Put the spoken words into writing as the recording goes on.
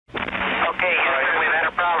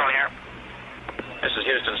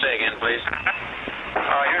Houston, say again, please.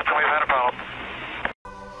 Houston, we've had a problem.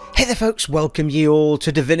 Hey there folks, welcome you all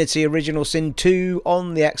to Divinity Original Sin 2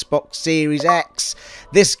 on the Xbox Series X.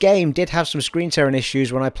 This game did have some screen tearing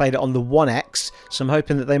issues when I played it on the One X, so I'm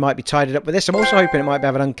hoping that they might be tidied up with this. I'm also hoping it might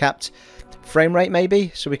have an uncapped frame rate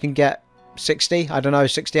maybe, so we can get 60, I don't know,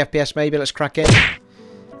 60 FPS maybe. Let's crack it.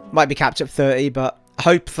 Might be capped at 30, but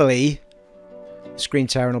hopefully screen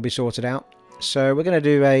tearing will be sorted out. So we're going to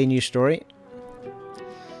do a new story,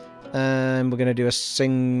 and we're going to do a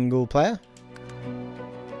single player.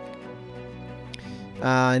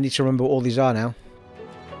 I need to remember what all these are now.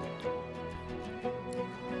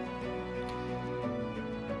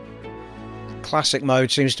 Classic mode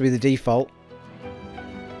seems to be the default.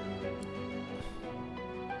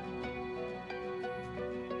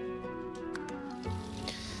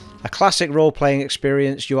 A classic role-playing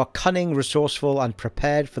experience. You are cunning, resourceful, and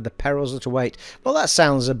prepared for the perils that await. Well, that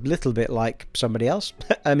sounds a little bit like somebody else.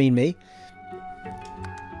 I mean, me.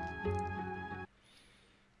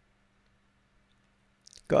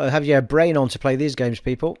 Got to have your brain on to play these games,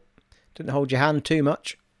 people. Don't hold your hand too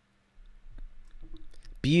much.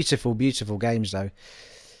 Beautiful, beautiful games, though.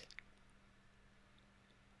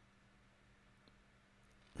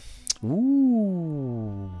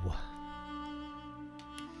 Ooh.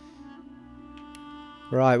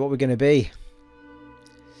 Right, what we're going to be.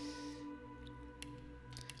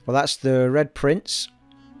 Well, that's the Red Prince.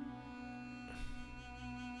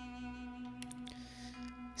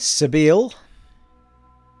 Sebille.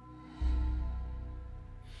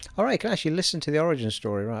 Alright, you can actually listen to the origin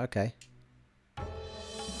story. Right, okay.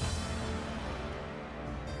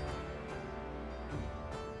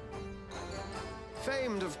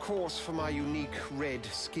 Famed, of course, for my unique red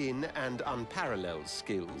skin and unparalleled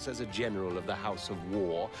skills as a general of the House of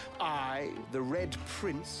War, I, the Red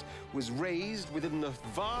Prince, was raised within the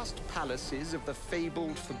vast palaces of the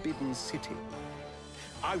fabled Forbidden City.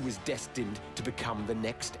 I was destined to become the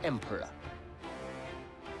next emperor.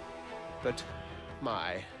 But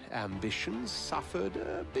my ambitions suffered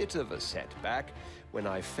a bit of a setback when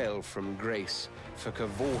I fell from grace for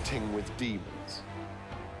cavorting with demons.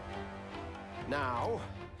 Now,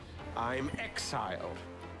 I'm exiled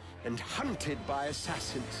and hunted by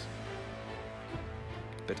assassins.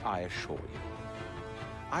 But I assure you,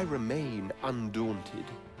 I remain undaunted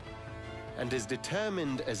and as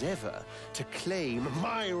determined as ever to claim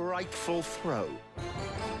my rightful throne.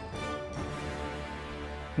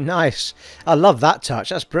 Nice. I love that touch.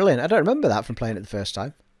 That's brilliant. I don't remember that from playing it the first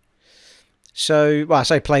time. So, well, I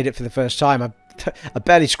say played it for the first time. I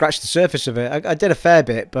barely scratched the surface of it. I did a fair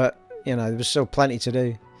bit, but, you know, there was still plenty to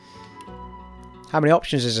do. How many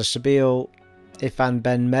options is there? Sebille, Ifan,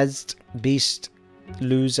 Ben, Mezd, Beast,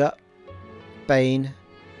 Loser, Fane,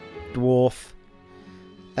 Dwarf,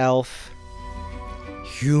 Elf,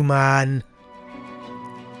 Human.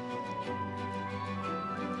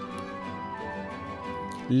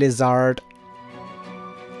 Lizard,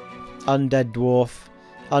 Undead Dwarf,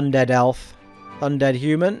 Undead Elf, Undead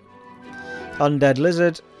Human, Undead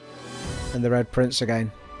Lizard, and the Red Prince again.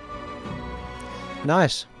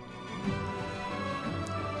 Nice.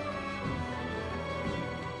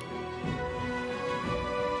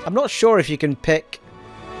 I'm not sure if you can pick...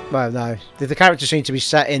 Well, no. The characters seem to be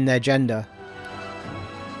set in their gender.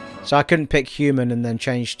 So I couldn't pick human and then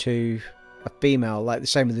change to a female, like the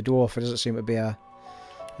same with the dwarf. It doesn't seem to be an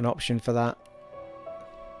option for that.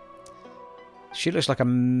 She looks like a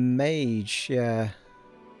mage, yeah.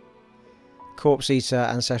 Corpse Eater,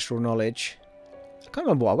 Ancestral Knowledge. I can't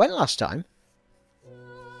remember what I went last time.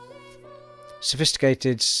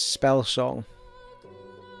 Sophisticated Spell Song.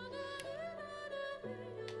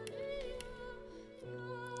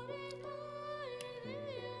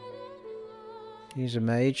 He's a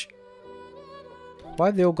mage. Why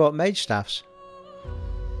have they all got mage staffs?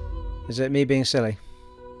 Is it me being silly?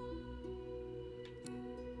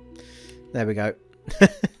 There we go.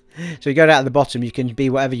 So you go down at the bottom, you can be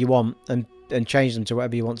whatever you want and change them to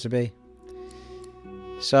whatever you want to be.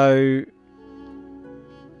 So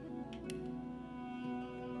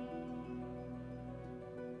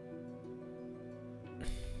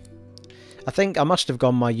I think I must have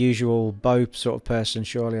gone my usual bow sort of person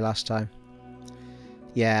surely last time.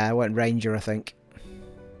 Yeah, I went ranger, I think.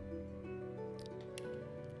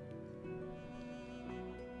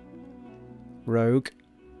 Rogue.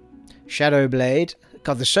 Shadowblade.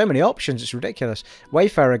 God, there's so many options, it's ridiculous.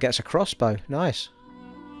 Wayfarer gets a crossbow. Nice.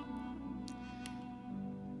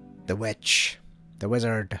 The Witch. The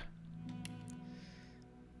Wizard.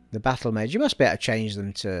 The Battle Mage. You must be able to change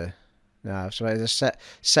them to... No, so they're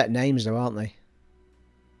set names though, aren't they?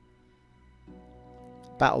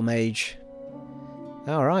 Battle Mage.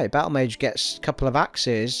 Alright, Battle Mage gets a couple of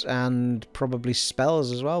axes and probably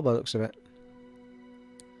spells as well by the looks of it.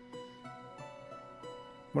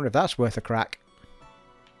 Wonder if that's worth a crack.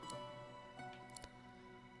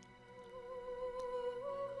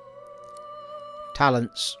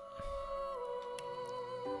 Talents.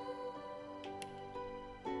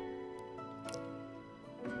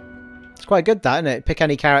 It's quite good that, isn't it? Pick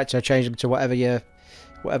any character, change them to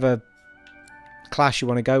whatever class you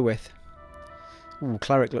want to go with. Ooh,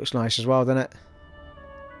 cleric looks nice as well, doesn't it?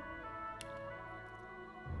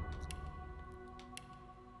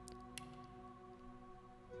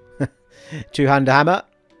 Two-handed hammer.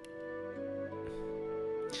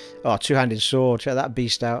 Oh, two-handed sword. Check that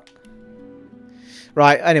beast out.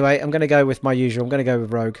 Right, anyway, I'm going to go with my usual. I'm going to go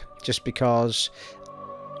with Rogue, just because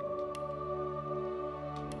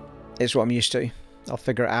it's what I'm used to. I'll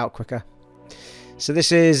figure it out quicker. So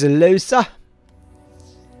this is Lohse.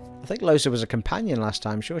 I think Lohse was a companion last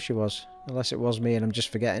time. Sure she was. Unless it was me and I'm just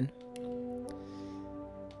forgetting.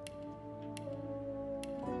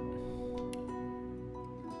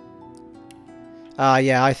 Ah,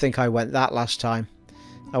 yeah, I think I went that last time.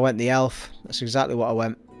 I went the elf. That's exactly what I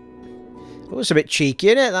went. Oh, it's a bit cheeky,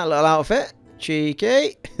 isn't it, that little outfit?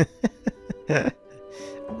 Cheeky.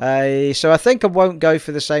 So I think I won't go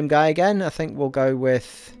for the same guy again. I think we'll go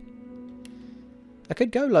with... I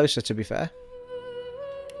could go Lohse, to be fair.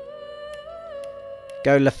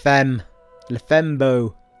 Go Le Femme. Le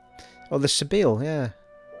Fembo. Or the Sebille, yeah.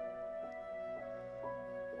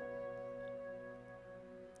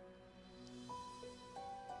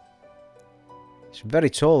 She's a very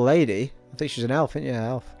tall lady. I think she's an elf, isn't she? Yeah,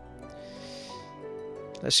 elf.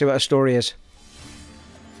 Let's see what her story is.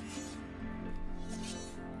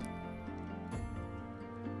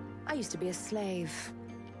 I used to be a slave,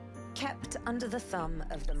 kept under the thumb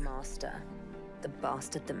of the Master, the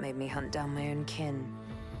bastard that made me hunt down my own kin.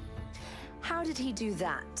 How did he do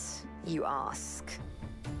that, you ask?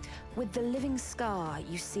 With the living scar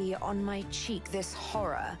you see on my cheek, this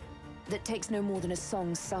horror that takes no more than a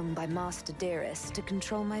song sung by Master Dearest to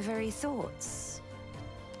control my very thoughts.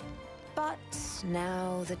 But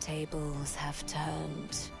now the tables have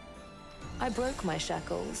turned. I broke my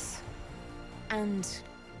shackles, and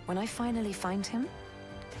when I finally find him,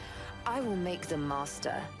 I will make the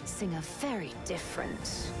Master sing a very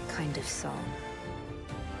different kind of song.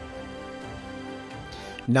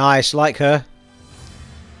 Nice, like her.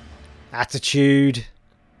 Attitude.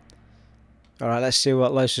 Alright, let's see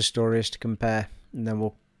what Lohse's story is to compare. And then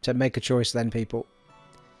we'll make a choice then, people.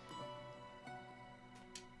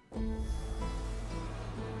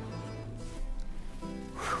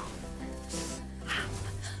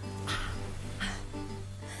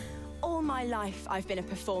 All my life I've been a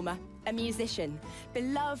performer, a musician,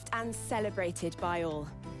 beloved and celebrated by all.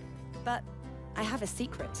 But I have a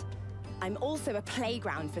secret. I'm also a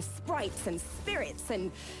playground for sprites and spirits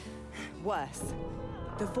and... worse.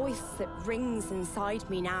 The voice that rings inside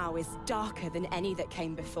me now is darker than any that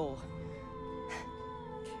came before.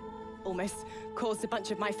 Almost caused a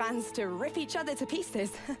bunch of my fans to rip each other to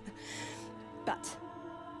pieces. But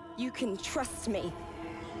you can trust me.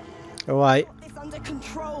 Alright. It's under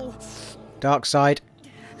control. Dark side.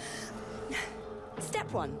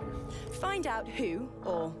 Step 1. Find out who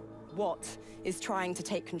or what is trying to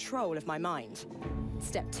take control of my mind.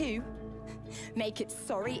 Step 2. Make it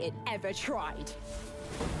sorry it ever tried.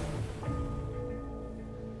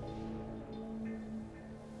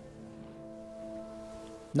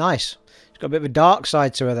 Nice. She's got a bit of a dark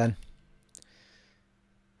side to her then.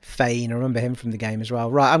 Fane, I remember him from the game as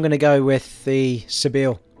well. Right, I'm going to go with the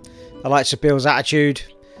Sebille. I like Sebille's attitude.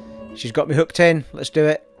 She's got me hooked in. Let's do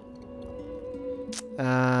it.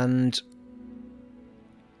 And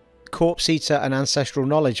Corpse Eater and Ancestral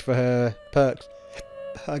Knowledge for her perks.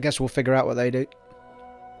 I guess we'll figure out what they do.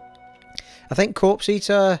 I think Corpse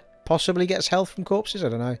Eater possibly gets health from corpses. I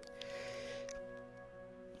don't know.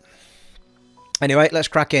 Anyway, let's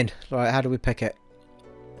crack in. Right, how do we pick it?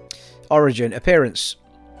 Origin, appearance.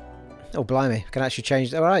 Oh, blimey. Can actually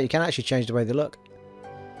change... Alright, you can actually change the way they look.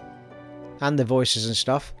 And the voices and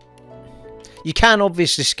stuff. You can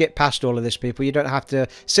obviously skip past all of this, people. You don't have to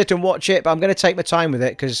sit and watch it, but I'm going to take my time with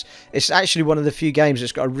it because it's actually one of the few games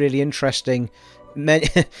that's got a really interesting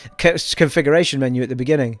configuration menu at the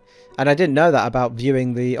beginning. And I didn't know that about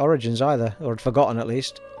viewing the Origins either, or had forgotten at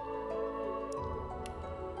least.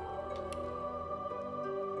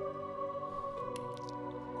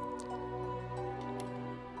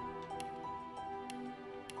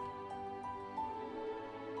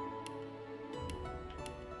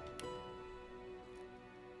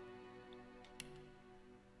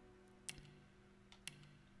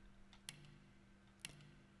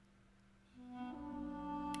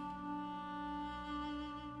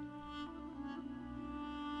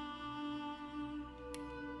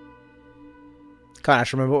 Can't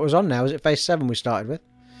actually remember what was on now. Was it phase 7 we started with?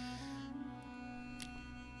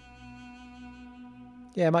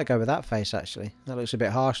 Yeah, I might go with that face, actually. That looks a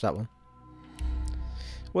bit harsh, that one.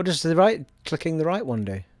 What does the right... clicking the right one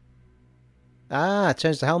do? Ah, it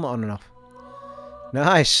turns the helmet on and off.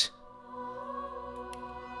 Nice.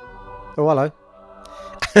 Oh, hello.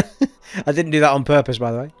 I didn't do that on purpose,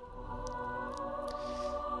 by the way.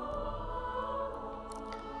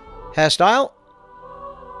 Hairstyle.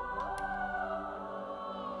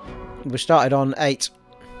 We started on 8.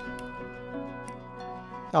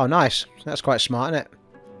 Oh, nice. That's quite smart, isn't it?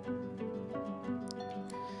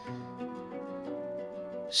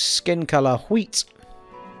 Skin colour, wheat.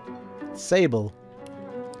 Sebille.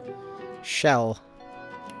 Shell.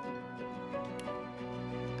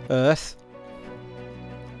 Earth.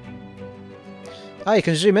 Oh, you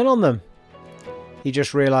can zoom in on them. He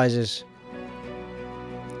just realises.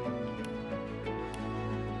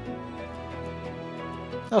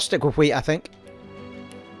 I'll stick with wheat, I think.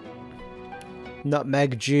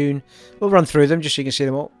 Nutmeg, June. We'll run through them just so you can see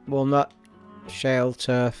them all. Walnut, shale,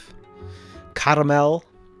 turf, caramel,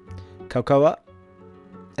 cocoa,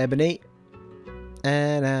 ebony,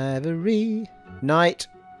 and ivory, night,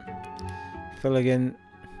 filigree.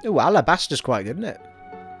 Oh, alabaster's quite good, isn't it?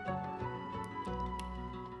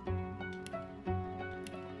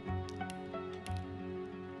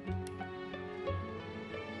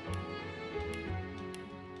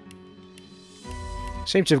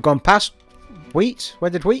 Seems to have gone past wheat. Where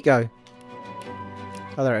did wheat go?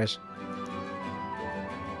 Oh, there it is.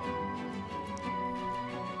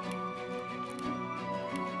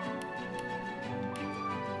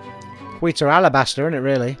 Wheat or alabaster, isn't it,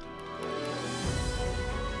 really?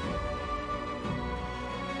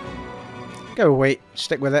 Go with wheat.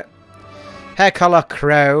 Stick with it. Hair colour,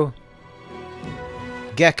 crow.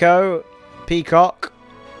 Gecko. Peacock.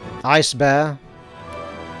 Ice bear.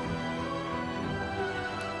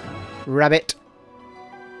 Rabbit.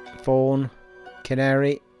 Fawn.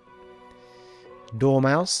 Canary.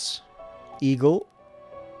 Dormouse. Eagle.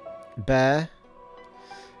 Bear.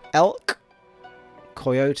 Elk.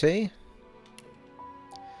 Coyote.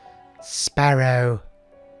 Sparrow.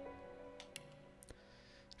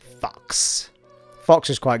 Fox. Fox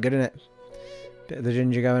is quite good, isn't it? Bit of the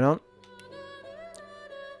ginger going on.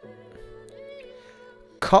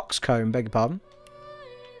 Coxcomb, beg your pardon.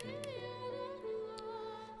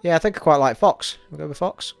 Yeah, I think I quite like fox. We'll go with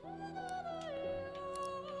fox.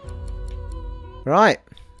 Right.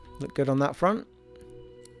 Look good on that front.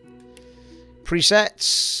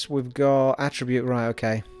 Presets. We've got attribute. Right,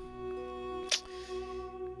 okay.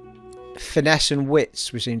 Finesse and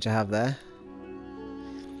wits we seem to have there.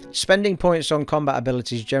 Spending points on combat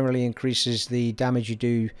abilities generally increases the damage you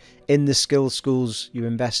do in the skill schools you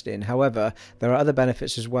invest in. However, there are other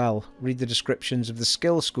benefits as well. Read the descriptions of the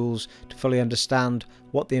skill schools to fully understand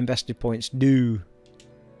what the invested points do.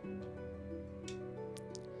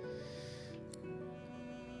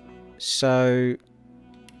 So...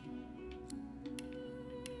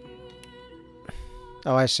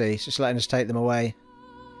 oh, I see. It's just letting us take them away.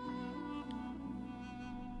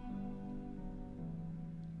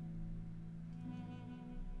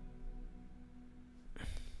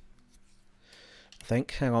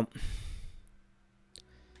 Hang on.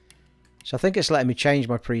 So I think it's letting me change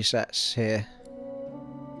my presets here.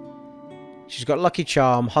 She's got Lucky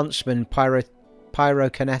Charm, Huntsman,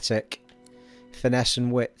 Pyrokinetic, Finesse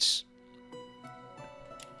and Wits.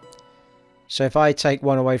 So if I take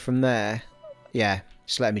one away from there, yeah,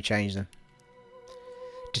 it's letting me change them.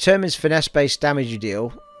 Determines Finesse based damage you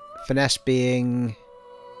deal. Finesse being...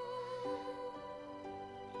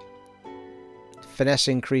 Finesse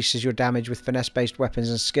increases your damage with finesse-based weapons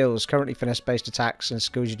and skills. Currently, finesse-based attacks and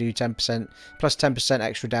skills you do 10%, plus 10%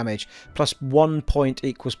 extra damage. Plus 1 point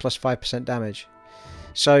equals plus 5% damage.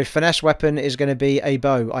 So, finesse weapon is going to be a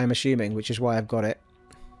bow, I'm assuming, which is why I've got it.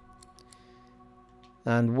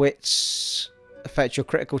 And wits affect your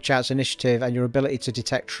critical chance initiative and your ability to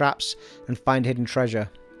detect traps and find hidden treasure.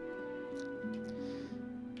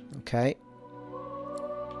 Okay.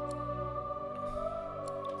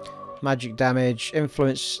 Magic damage,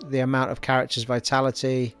 influence the amount of character's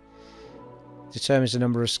vitality, determines the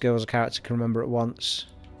number of skills a character can remember at once.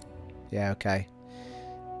 Yeah, okay.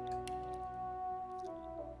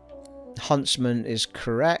 Huntsman is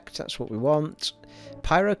correct, that's what we want.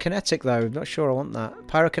 Pyrokinetic though, not sure I want that.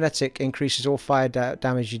 Pyrokinetic increases all fire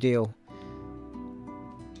damage you deal.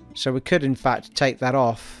 So we could in fact take that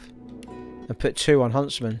off and put 2 on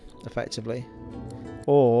Huntsman, effectively.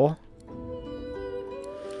 Or...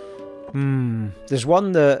 there's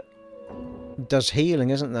one that does healing,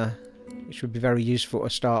 isn't there? Which would be very useful to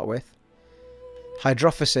start with.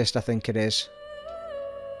 Hydrophysist, I think it is.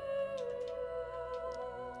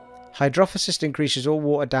 Hydrophysist increases all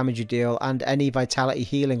water damage you deal and any vitality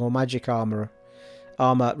healing or magic armor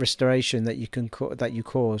restoration that you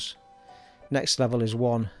cause. Next level is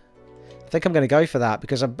 1. I think I'm going to go for that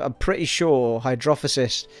because I'm pretty sure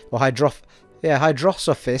Hydrophysist or Hydrosophist,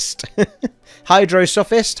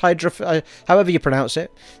 Hydrosophist, however you pronounce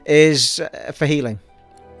it, is for healing.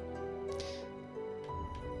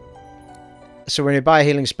 So when you buy a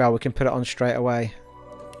healing spell, we can put it on straight away.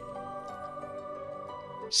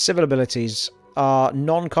 Civil abilities are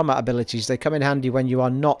non-combat abilities. They come in handy when you are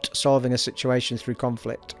not solving a situation through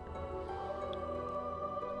conflict.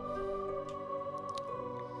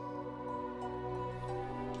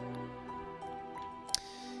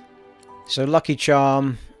 So Lucky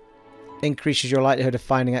Charm increases your likelihood of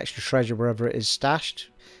finding extra treasure wherever it is stashed.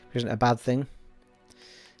 Which isn't a bad thing.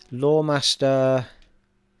 Lawmaster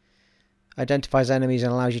identifies enemies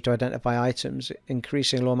and allows you to identify items.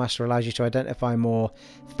 Increasing Lawmaster allows you to identify more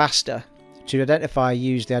faster. To identify,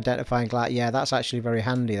 use the identifying glass. Yeah, that's actually very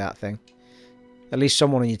handy, that thing. At least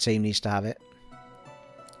someone on your team needs to have it.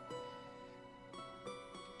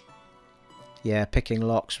 Yeah, picking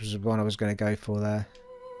locks was the one I was going to go for there.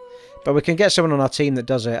 But we can get someone on our team that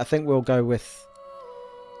does it. I think we'll go with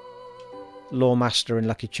Lawmaster and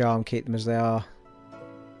Lucky Charm. Keep them as they are.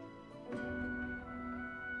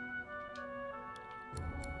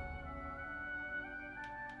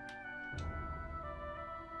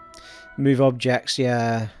 Move objects,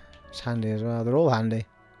 yeah. It's handy as well. They're all handy.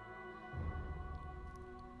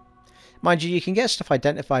 Mind you, you can get stuff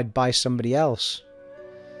identified by somebody else.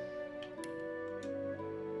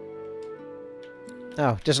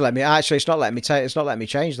 Oh, it doesn't let me. Actually, it's not letting me take. It's not letting me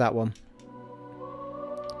change that one.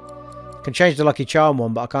 I can change the Lucky Charm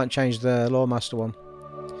one, but I can't change the Lawmaster one.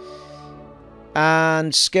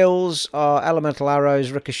 And skills are Elemental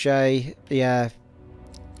Arrows, Ricochet, yeah.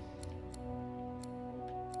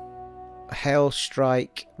 Hail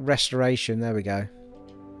Strike, Restoration, there we go.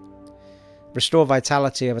 Restore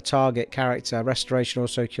vitality of a target character. Restoration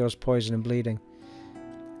also cures poison and bleeding.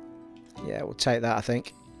 Yeah, we'll take that, I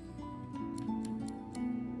think.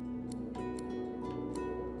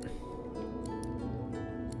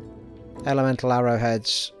 Elemental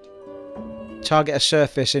Arrowheads. Target a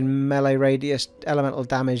surface in melee radius. Elemental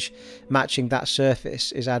damage matching that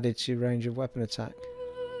surface is added to range of weapon attack.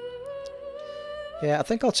 Yeah, I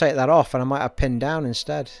think I'll take that off and I might have Pin Down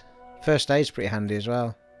instead. First aid's pretty handy as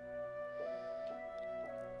well.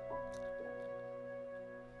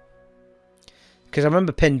 Because I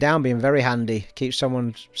remember Pin Down being very handy. Keep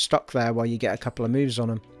someone stuck there while you get a couple of moves on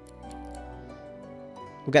them.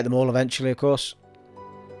 We'll get them all eventually, of course.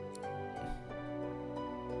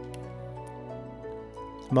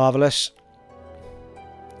 Marvellous.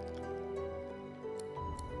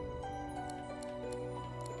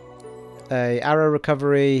 A arrow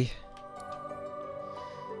recovery.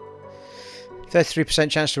 33%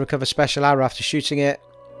 chance to recover special arrow after shooting it.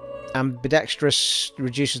 Ambidextrous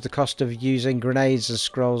reduces the cost of using grenades and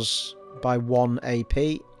scrolls by 1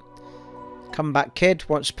 AP. Comeback Kid.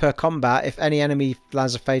 Once per combat, if any enemy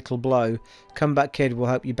lands a fatal blow, Comeback Kid will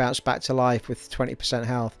help you bounce back to life with 20%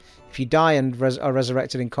 health. If you die and are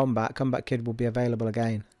resurrected in combat, Comeback Kid will be available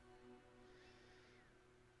again.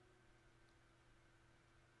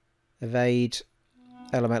 Evade.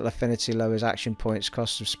 Elemental Affinity lowers action points,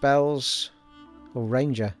 cost of spells. Or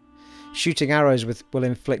Ranger. Shooting arrows will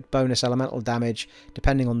inflict bonus elemental damage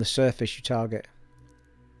depending on the surface you target.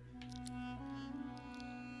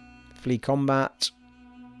 Flee combat.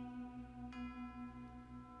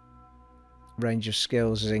 Range of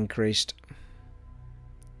skills is increased.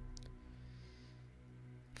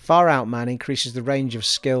 Far Out Man increases the range of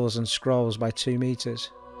skills and scrolls by 2 meters.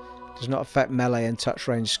 Does not affect melee and touch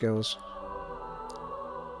range skills.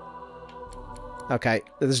 Okay,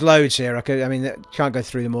 there's loads here. I mean, can't go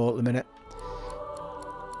through them all at the minute.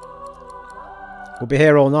 We'll be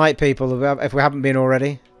here all night, people, if we haven't been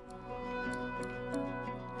already.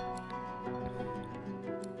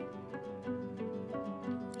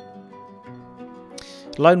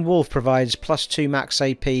 Lone Wolf provides +2 max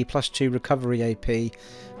AP, +2 recovery AP,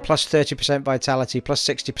 +30% vitality,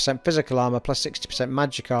 +60% physical armor, +60%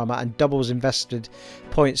 magic armor, and doubles invested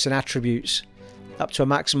points and attributes up to a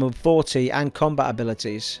maximum of 40, and combat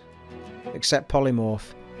abilities, except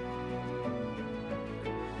polymorph,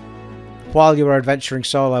 while you are adventuring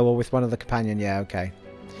solo or with one other companion. Yeah, okay.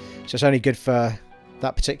 So it's only good for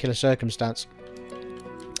that particular circumstance.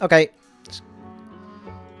 Okay.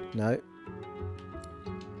 No.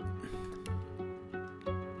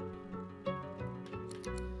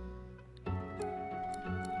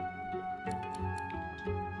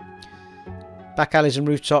 Back alleys and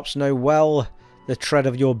rooftops know well the tread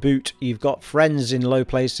of your boot. You've got friends in low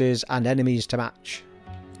places and enemies to match.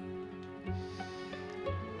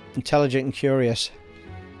 Intelligent and curious.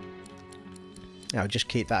 I'll just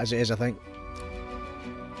keep that as it is, I think.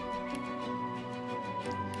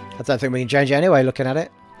 I don't think we can change it anyway, looking at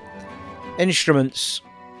it. Instruments.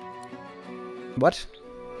 What?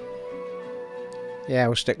 Yeah,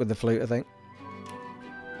 we'll stick with the flute, I think.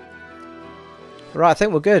 Right, I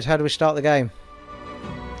think we're good. How do we start the game?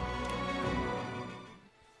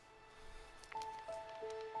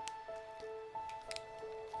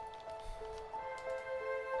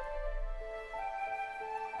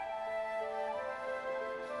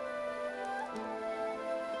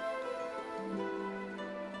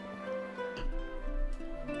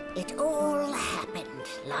 It all happened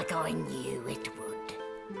like I knew it would.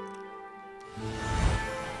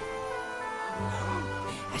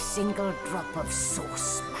 A single drop of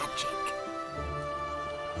source magic.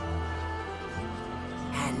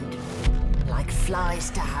 And, like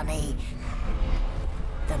flies to honey,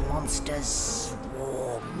 the monsters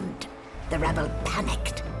swarmed. The rebel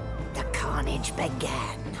panicked. The carnage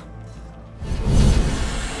began.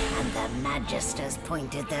 And the Magisters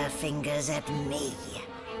pointed their fingers at me.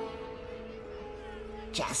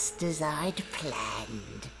 Just as I'd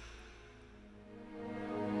planned.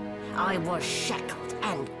 I was shackled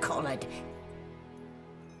and collared,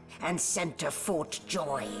 and sent to Fort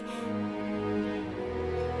Joy.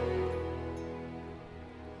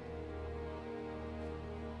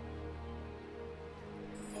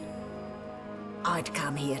 I'd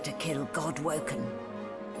come here to kill Godwoken.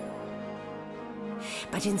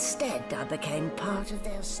 But instead, I became part of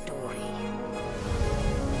their story.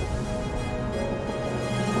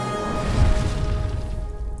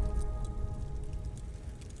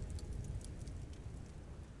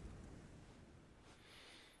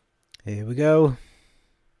 Here we go.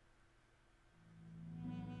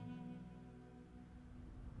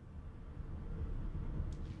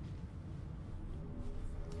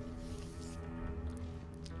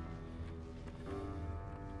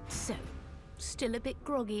 So, still a bit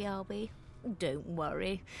groggy, are we? Don't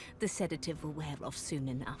worry, the sedative will wear off soon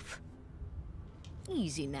enough.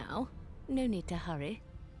 Easy now, no need to hurry.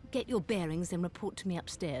 Get your bearings and report to me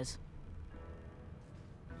upstairs.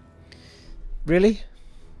 Really?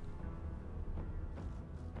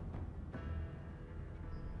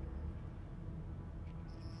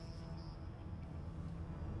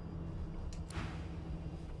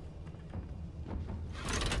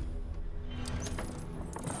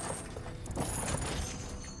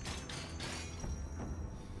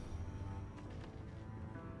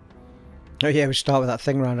 Oh yeah, we start with that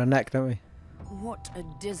thing around our neck, don't we? What a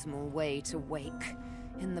dismal way to wake.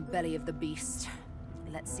 In the belly of the beast.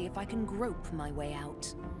 Let's see if I can grope my way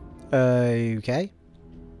out. Okay.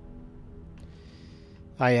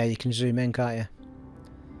 Oh yeah, you can zoom in, can't you?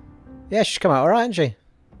 Yeah, she's come out alright, hasn't she?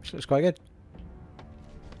 She looks quite good.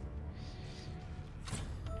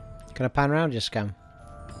 Can I pan around your scam?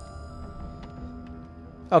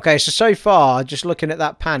 Okay, so far, just looking at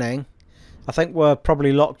that panning, I think we're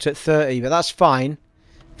probably locked at 30, but that's fine.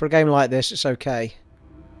 For a game like this, it's okay.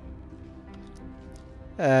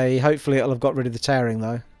 Hopefully it'll have got rid of the tearing,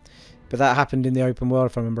 though. But that happened in the open world,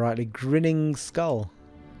 if I remember rightly. Grinning skull.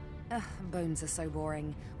 Ugh, bones are so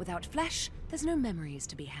boring. Without flesh, there's no memories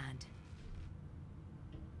to be had.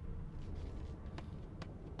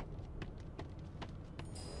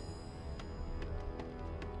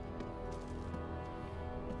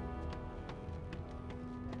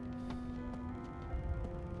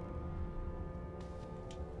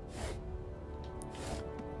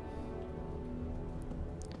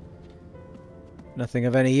 Nothing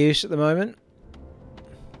of any use at the moment.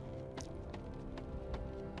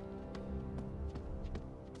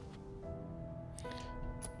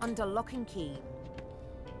 Under lock and key.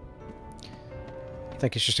 I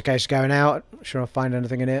think it's just a case of going out. Not sure I'll find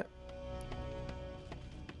anything in it.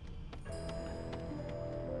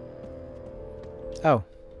 Oh.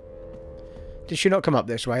 Did she not come up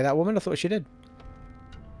this way, that woman? I thought she did.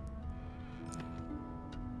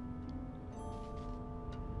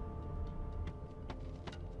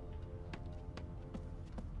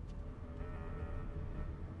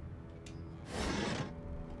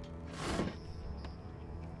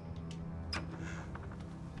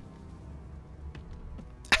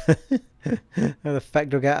 How the fuck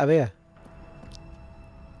do I get out of here?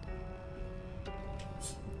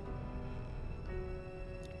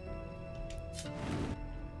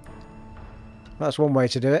 That's one way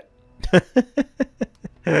to do it.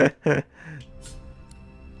 I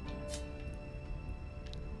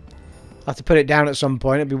have to put it down at some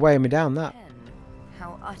point. It'd be weighing me down, that.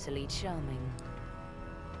 utterly charming.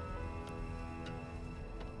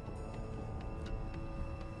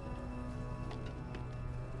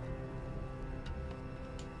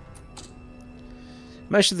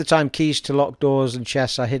 Most of the time, keys to locked doors and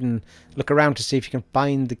chests are hidden. Look around to see if you can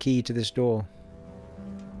find the key to this door.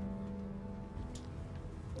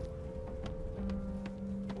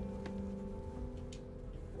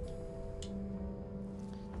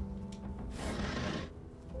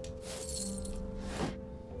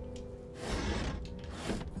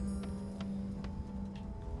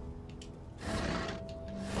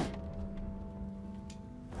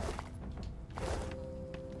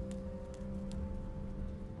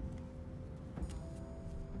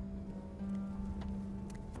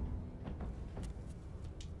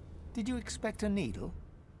 Did you expect a needle?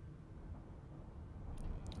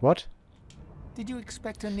 What? Did you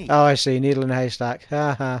expect a needle? Oh, I see. Needle in a haystack.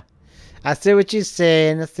 Haha. I see what you're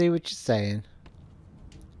saying. I see what you're saying.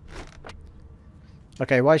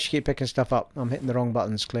 Okay, why does she keep picking stuff up? I'm hitting the wrong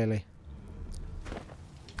buttons, clearly.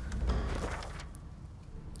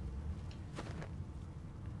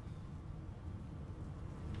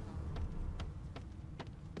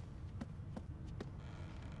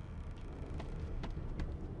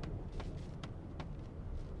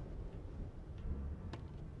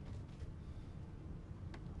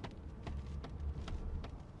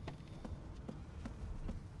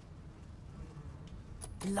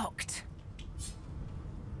 Locked.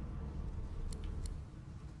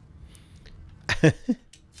 Yeah,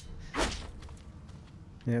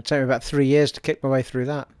 it'll take me about 3 years to kick my way through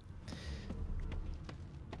that.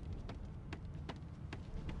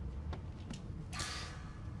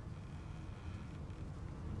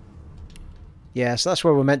 Yeah, so that's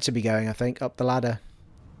where we're meant to be going, I think, up the ladder.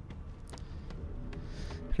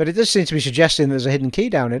 But it does seem to be suggesting there's a hidden key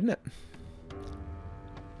down, isn't it?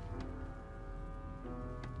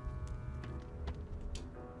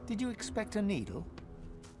 Did you expect a needle?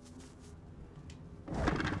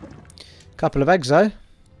 Couple of eggs, though.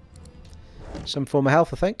 Some form of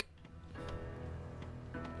health, I think.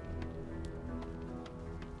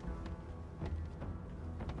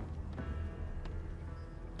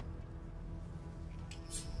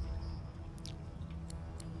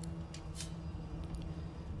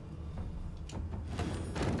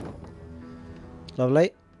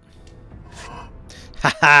 Lovely.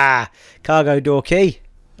 Haha! Cargo door key.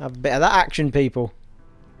 Have a bit of that action, people.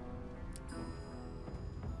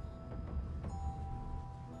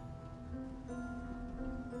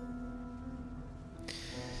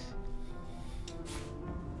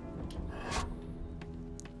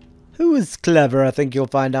 Who is clever? I think you'll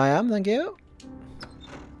find I am. Thank you.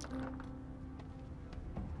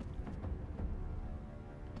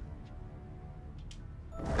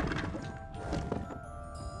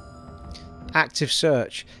 Active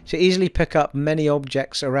search. To easily pick up many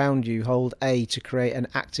objects around you, hold A to create an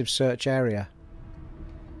active search area.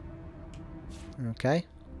 Okay.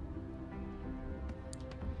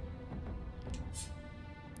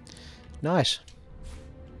 Nice.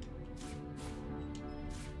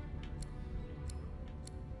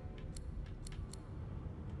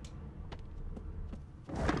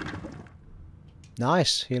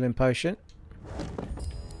 Nice. Healing potion.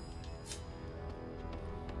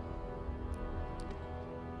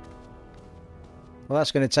 Well,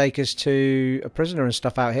 that's going to take us to a prisoner and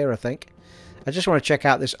stuff out here, I think. I just want to check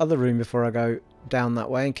out this other room before I go down that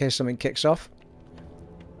way in case something kicks off.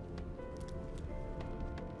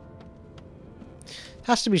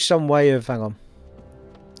 Has to be some way of... hang on.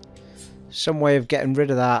 Some way of getting rid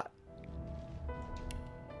of that.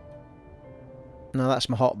 No, that's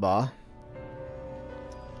my hotbar.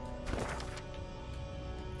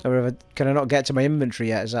 Or can I not get to my inventory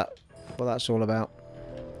yet? Is that what that's all about?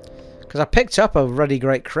 Because I picked up a ruddy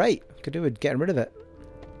great crate. Could do with getting rid of it.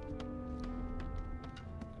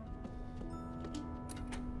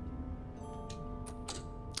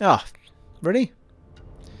 Ah, oh, really?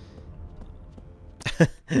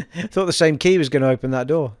 Thought the same key was going to open that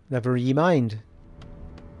door. Never ye mind.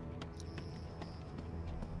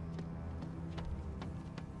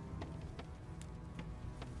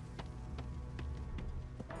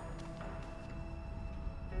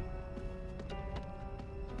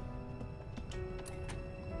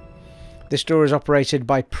 This door is operated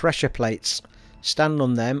by pressure plates. Stand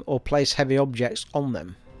on them or place heavy objects on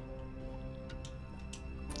them.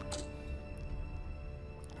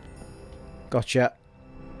 Gotcha.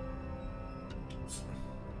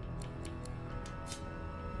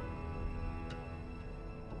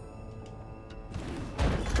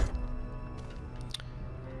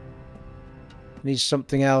 Needs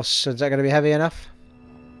something else. Is that going to be heavy enough?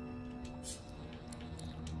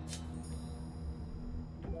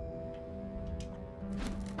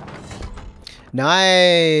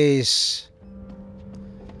 Nice!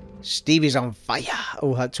 Stevie's on fire.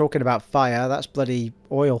 Oh, talking about fire, that's bloody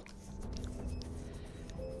oil.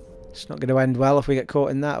 It's not going to end well if we get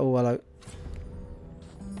caught in that. Oh, hello.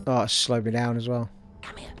 Oh, it's slowed me down as well.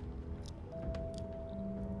 Come here.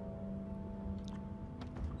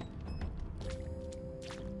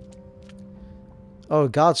 Oh,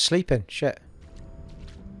 guard's sleeping. Shit.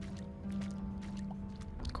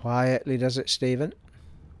 Quietly does it, Stephen.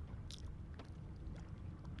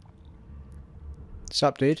 What's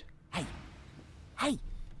up, dude? Hey. Hey.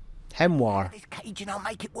 Hemear. This cage and I'll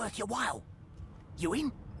make it worth your while. You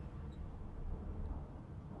in?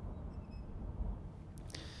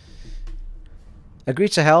 Agree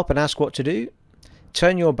to help and ask what to do.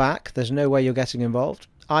 Turn your back. There's no way you're getting involved.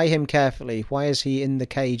 Eye him carefully. Why is he in the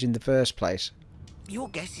cage in the first place? Your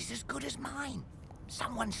guess is as good as mine.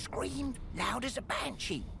 Someone screamed loud as a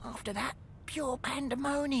banshee. After that, pure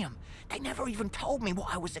pandemonium. They never even told me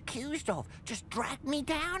what I was accused of. Just dragged me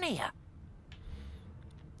down here.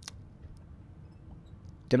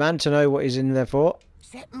 Demand to know what he's in there for.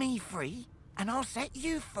 Set me free, and I'll set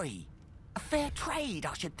you free. A fair trade,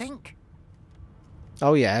 I should think.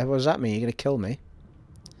 Oh yeah, what does that mean? You're going to kill me?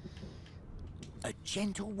 A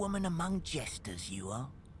gentlewoman among jesters, you are.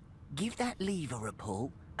 Give that lever a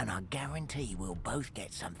pull, and I guarantee we'll both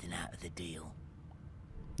get something out of the deal.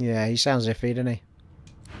 Yeah, he sounds iffy, doesn't he?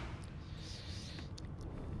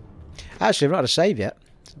 Actually, I've not had a save yet.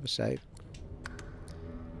 Let's have a save.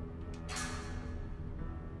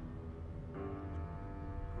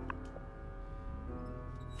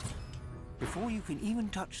 Before you can even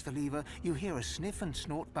touch the lever, you hear a sniff and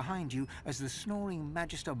snort behind you as the snoring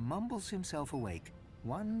Magister mumbles himself awake.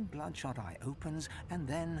 One bloodshot eye opens, and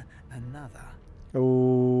then another.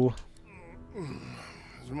 Oh.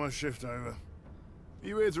 Is my shift over? Are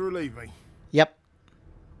you here to relieve me? Yep.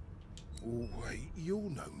 Oh, wait, you're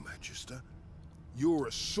no Magister. You're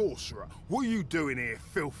a sorcerer. What are you doing here,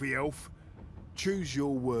 filthy elf? Choose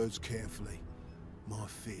your words carefully. My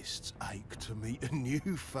fists ache to meet a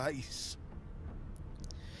new face.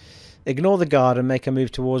 Ignore the guard and make a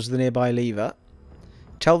move towards the nearby lever.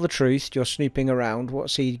 Tell the truth, you're snooping around.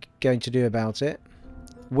 What's he going to do about it?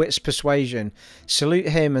 Wit's persuasion. Salute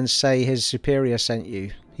him and say his superior sent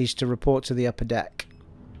you. He's to report to the upper deck.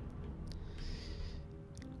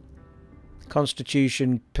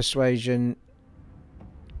 Constitution, persuasion.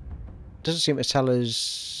 Doesn't seem to tell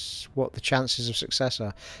us what the chances of success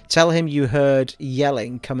are. Tell him you heard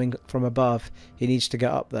yelling coming from above. He needs to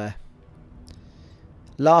get up there.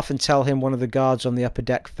 Laugh and tell him one of the guards on the upper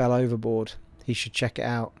deck fell overboard. He should check it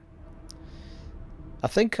out. I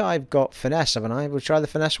think I've got finesse, haven't I? We'll try the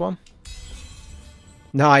finesse one.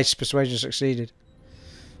 Nice, persuasion succeeded.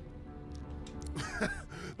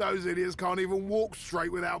 Those idiots can't even walk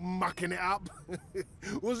straight without mucking it up.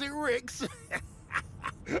 Was it Rick's?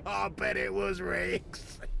 I bet it was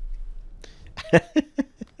Rick's.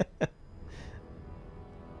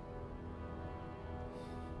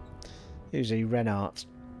 Who's he? Renart.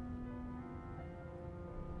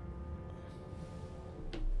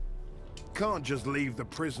 Can't just leave the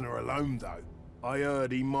prisoner alone, though. I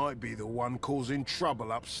heard he might be the one causing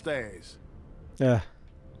trouble upstairs.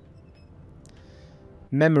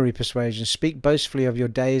 Memory persuasion. Speak boastfully of your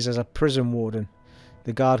days as a prison warden.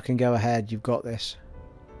 The guard can go ahead. You've got this.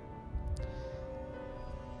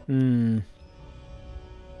 I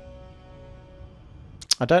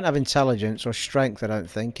don't have intelligence or strength, I don't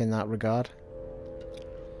think, in that regard.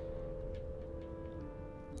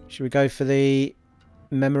 Should we go for the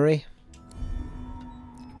memory?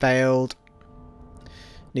 Failed.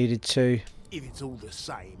 Needed 2. If it's all the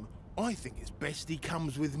same, I think it's best he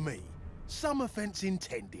comes with me. Some offence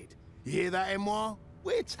intended. You hear that, Hemear?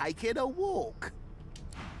 We're taking a walk.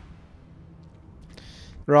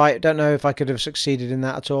 Right, don't know if I could have succeeded in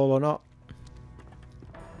that at all or not.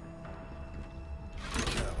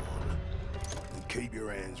 Come on. And keep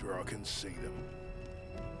your hands where I can see them.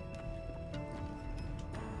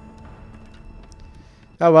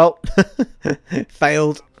 Oh well.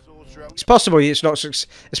 Failed. It's possible it's not.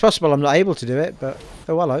 It's possible I'm not able to do it, but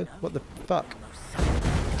oh hello. What the fuck?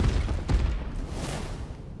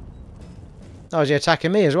 Oh, is he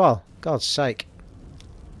attacking me as well? God's sake.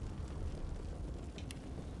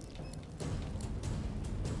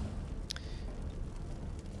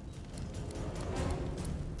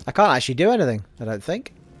 I can't actually do anything, I don't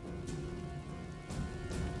think.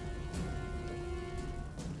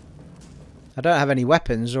 I don't have any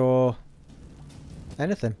weapons or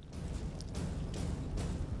anything.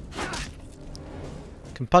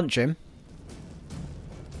 Can punch him.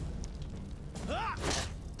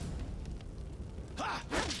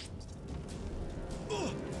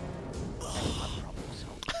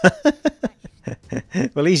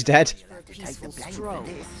 Well, he's dead. Take the blame for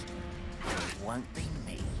this. It won't be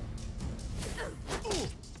me.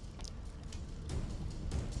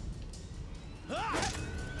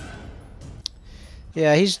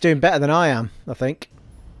 Yeah, he's doing better than I am, I think.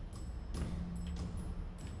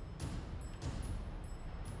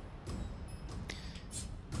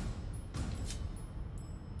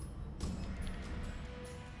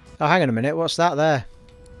 Oh, hang on a minute. What's that there?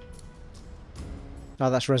 Oh,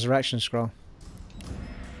 that's Resurrection Scroll.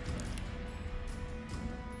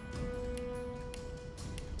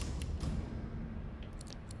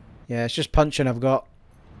 Yeah, it's just punching I've got.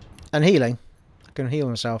 And healing. I can heal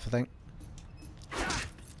myself, I think.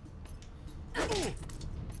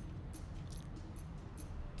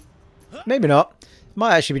 Maybe not.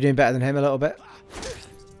 Might actually be doing better than him a little bit.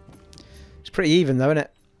 It's pretty even though, isn't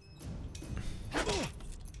it?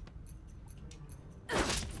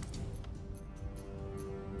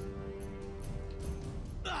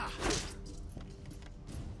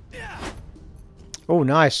 Oh,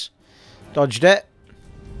 nice. Dodged it.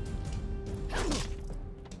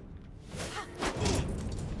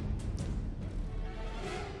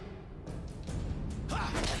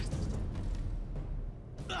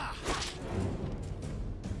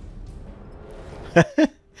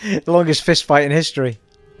 The longest fist fight in history.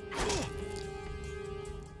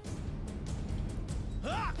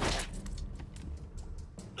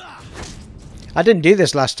 I didn't do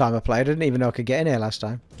this last time I played. I didn't even know I could get in here last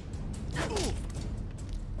time.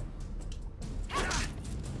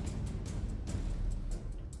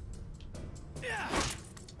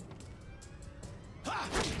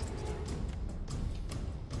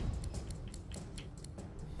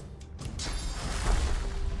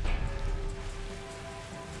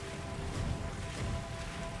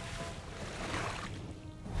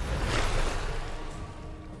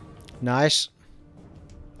 Nice.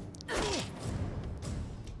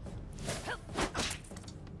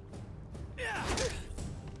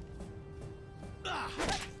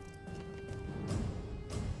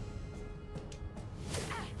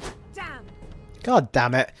 God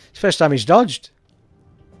damn it. It's the first time he's dodged.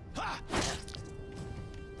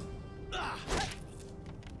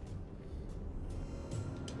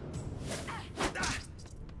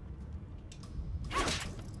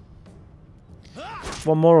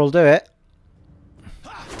 One more will do it.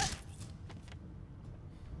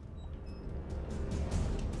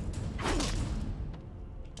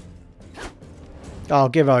 Oh,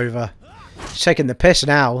 give over. He's taking the piss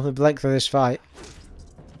now, the length of this fight.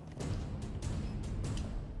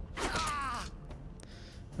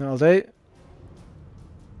 That'll do.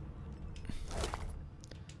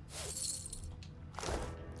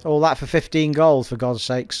 All that for 15 gold, for God's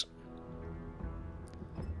sakes.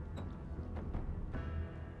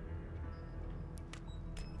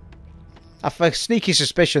 I have a sneaky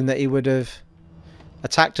suspicion that he would have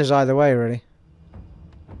attacked us either way, really.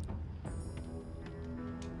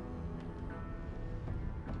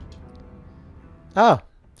 Oh.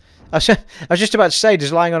 I was just about to say,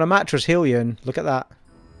 does lying on a mattress heal you? And look at that.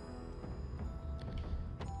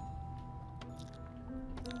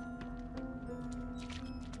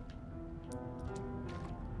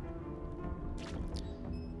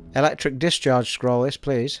 Electric discharge scroll, yes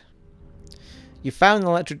please. You found an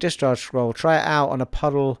electric discharge scroll. Try it out on a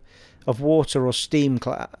puddle of water or steam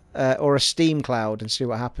or a steam cloud and see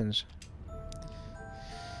what happens.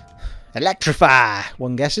 Electrify,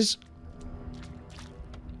 one guesses.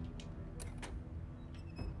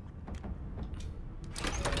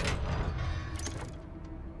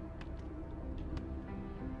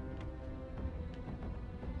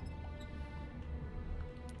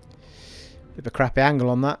 Bit of a crappy angle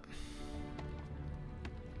on that.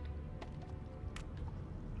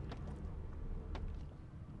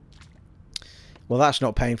 Well, that's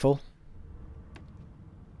not painful.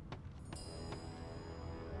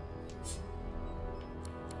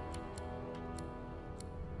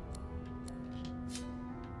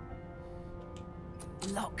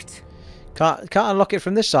 Locked. Can't unlock it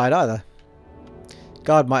from this side either.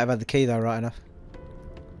 Guard might have had the key though, right enough.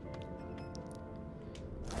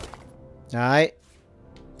 Alright.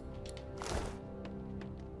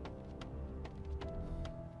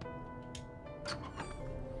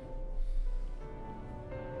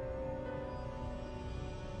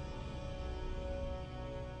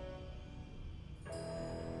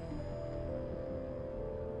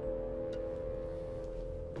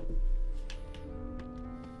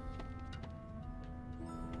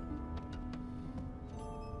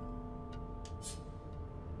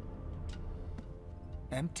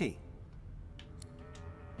 Empty.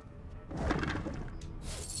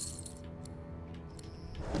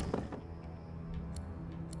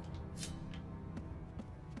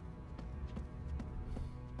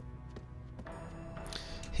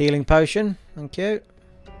 Healing potion, thank you.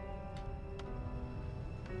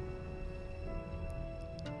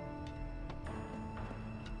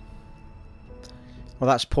 Well,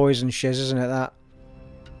 that's poison shiz, isn't it, that?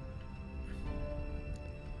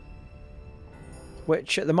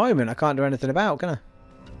 Which, at the moment, I can't do anything about, can I?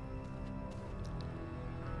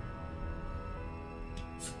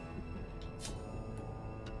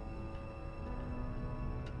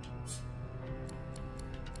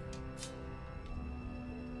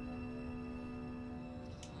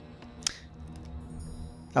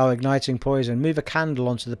 Oh, igniting poison. Move a candle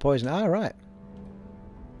onto the poison. Ah, right.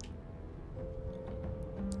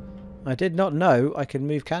 I did not know I could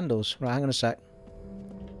move candles. Right, hang on a sec.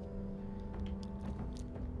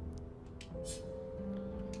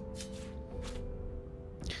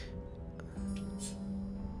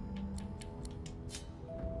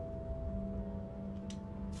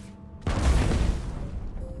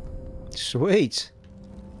 Sweet.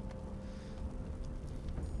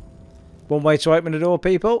 One way to open the door,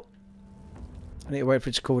 people. I need to wait for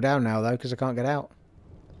it to cool down now, though, because I can't get out.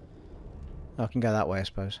 I can go that way, I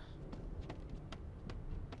suppose.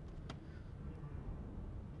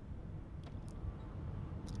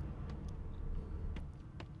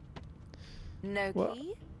 No What?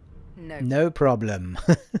 key? No problem.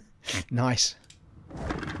 Nice.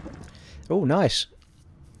 Oh, nice.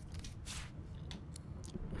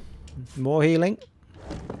 More healing.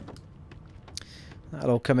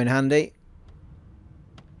 That'll all come in handy.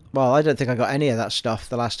 Well, I don't think I got any of that stuff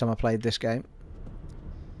the last time I played this game.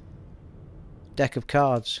 Deck of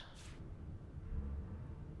cards.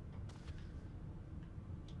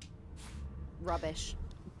 Rubbish.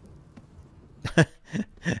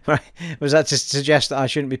 Right. Was that to suggest that I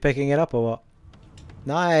shouldn't be picking it up or what?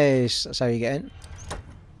 Nice. That's how you get in.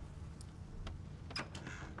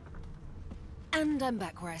 And I'm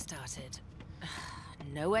back where I started.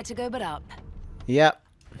 Nowhere to go but up. Yep.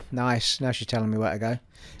 Nice. Now she's telling me where to go.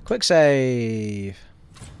 Quick save.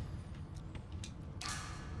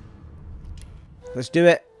 Let's do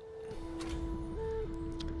it.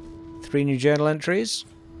 3 new journal entries.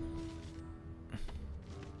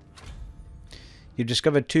 You've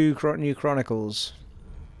discovered 2 new chronicles.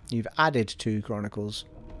 You've added 2 chronicles.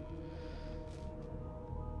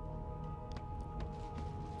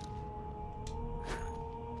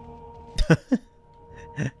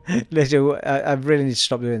 Little, I really need to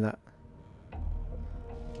stop doing that.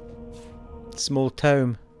 Small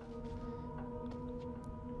tome.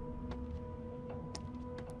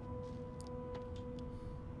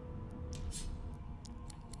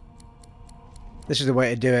 This is the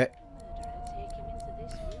way to do it.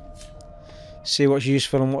 See what's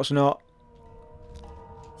useful and what's not.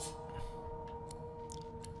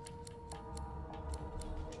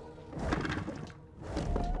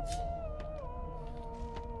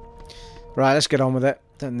 Right, let's get on with it.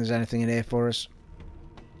 Don't think there's anything in here for us.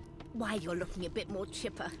 Why, you're looking a bit more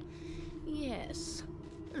chipper. Yes.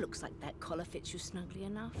 Looks like that collar fits you snugly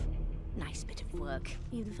enough. Nice bit of work,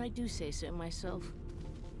 even if I do say so myself.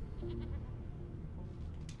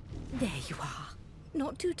 There you are.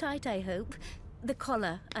 Not too tight, I hope. The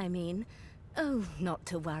collar, I mean. Oh, not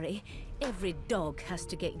to worry. Every dog has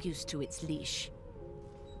to get used to its leash.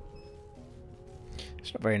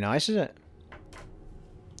 It's not very nice, is it?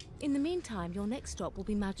 In the meantime, your next stop will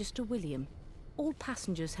be Magister William. All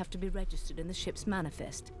passengers have to be registered in the ship's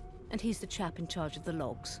manifest, and he's the chap in charge of the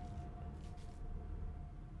logs.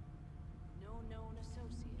 No known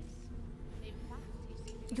associates. In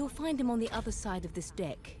fact, You'll find him on the other side of this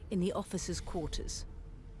deck, in the officers' quarters.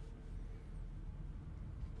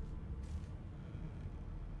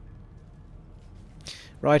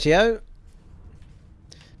 Rightio.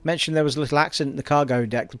 Mentioned there was a little accident in the cargo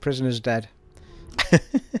deck. The prisoner's dead.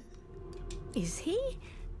 Is he?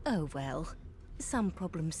 Oh well. Some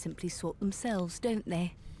problems simply sort themselves, don't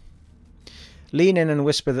they? Lean in and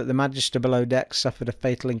whisper that the Magister below deck suffered a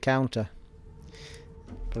fatal encounter.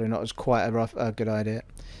 Probably not as quite a good idea.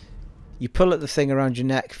 You pull at the thing around your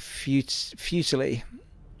neck futilely.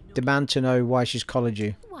 Demand to know why she's collared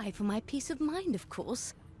you. Why, for my peace of mind, of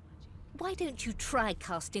course. Why don't you try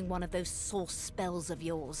casting one of those source spells of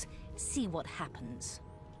yours? See what happens.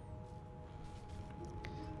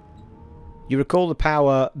 You recall the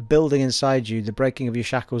power building inside you, the breaking of your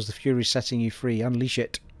shackles, the fury setting you free. Unleash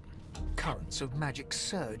it. Currents of magic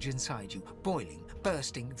surge inside you, boiling,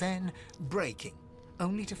 bursting, then breaking,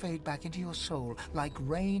 only to fade back into your soul like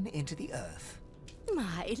rain into the earth.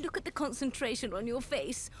 My, look at the concentration on your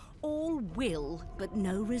face. All will, but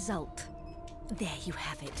no result. There you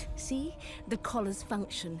have it. See? The collar's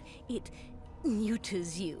function. It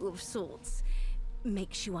neuters you of sorts.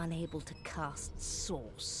 makes you unable to cast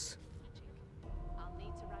Source. I'll need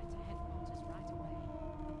to write to headquarters right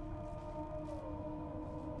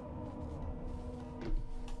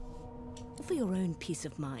away. For your own peace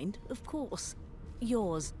of mind, of course.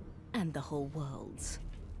 Yours and the whole world's.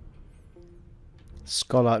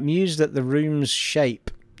 Scholar, mused at the room's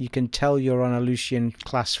shape. You can tell you're on a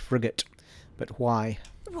Lucian-class frigate. But why?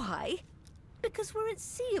 Why? Because we're at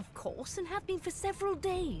sea, of course, and have been for several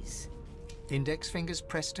days. Index fingers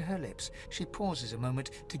pressed to her lips, she pauses a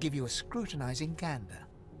moment to give you a scrutinizing gander.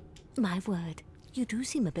 My word, you do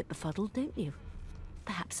seem a bit befuddled, don't you?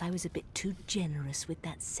 Perhaps I was a bit too generous with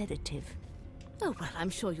that sedative. Oh, well, I'm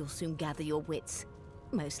sure you'll soon gather your wits.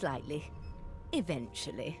 Most likely.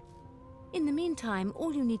 Eventually. In the meantime,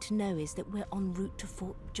 all you need to know is that we're en route to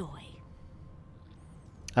Fort Joy.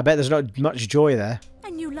 I bet there's not much joy there. A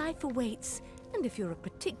new life awaits, and if you're a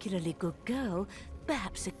particularly good girl,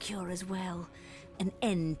 perhaps a cure as well. An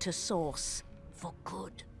end to Source. For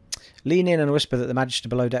good. Lean in and whisper that the Magister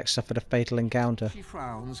below deck suffered a fatal encounter. She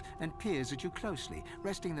frowns and peers at you closely,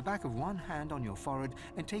 resting the back of one hand on your forehead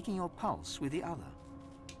and taking your pulse with the other.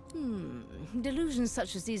 Delusions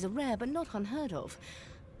such as these are rare, but not unheard of.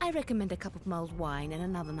 I recommend a cup of mulled wine and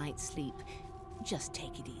another night's sleep. Just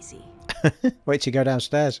take it easy. Wait till you go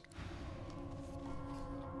downstairs.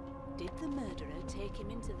 Did the murderer take him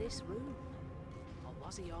into this room? Or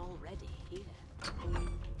was he already here?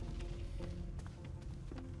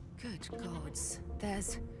 Good gods.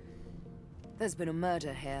 There's been a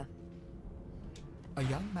murder here. A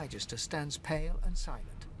young Magister stands pale and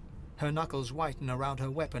silent. Her knuckles whiten around her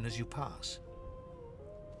weapon as you pass.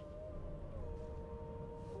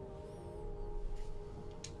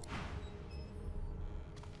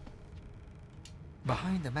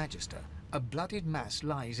 Behind the Magister, a bloodied mass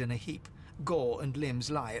lies in a heap. Gore and limbs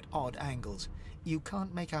lie at odd angles. You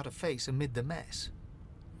can't make out a face amid the mess.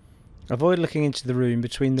 Avoid looking into the room.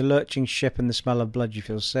 Between the lurching ship and the smell of blood, you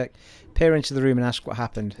feel sick. Peer into the room and ask what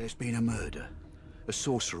happened. There's been a murder. A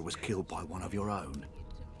sorcerer was killed by one of your own.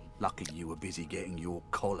 Lucky you were busy getting your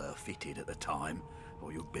collar fitted at the time,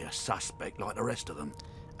 or you'd be a suspect like the rest of them.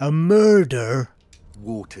 A murder?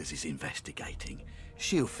 Waters is investigating.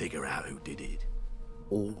 She'll figure out who did it.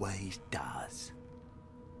 Always does.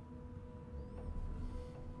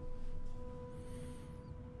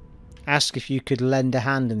 Ask if you could lend a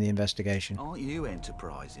hand in the investigation. Aren't you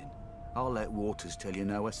enterprising? I'll let Waters tell you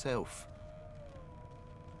no herself.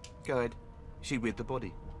 Go ahead. She with the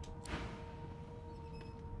body.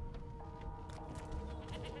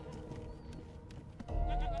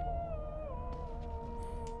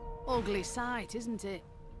 Ugly sight, isn't it?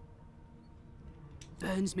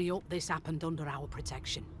 Burns me up this happened under our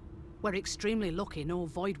protection. We're extremely lucky no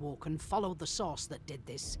Voidwoken followed the source that did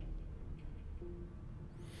this.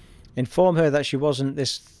 Inform her that she wasn't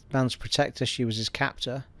this man's protector, she was his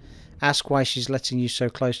captor. Ask why she's letting you so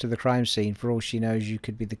close to the crime scene. For all she knows, you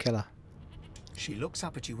could be the killer. She looks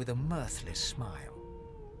up at you with a mirthless smile.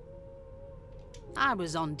 I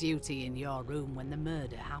was on duty in your room when the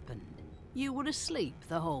murder happened. You were asleep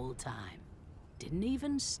the whole time. Didn't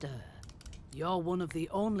even stir. You're one of the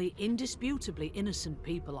only indisputably innocent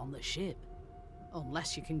people on the ship.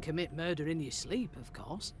 Unless you can commit murder in your sleep, of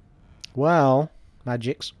course. Well,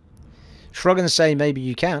 magics. Shrug and say maybe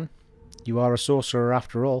you can. You are a sorcerer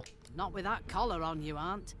after all. Not with that collar on, you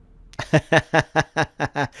aren't.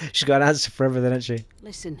 She's got an answer for everything, hasn't she?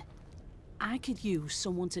 Listen, I could use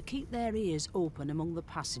someone to keep their ears open among the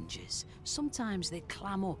passengers. Sometimes they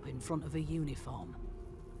clam up in front of a uniform.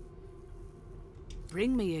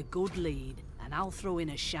 Bring me a good lead, and I'll throw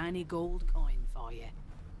in a shiny gold coin for you.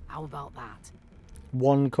 How about that?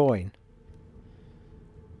 1 coin.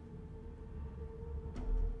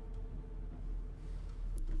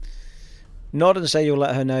 Nod and say you'll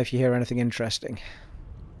let her know if you hear anything interesting.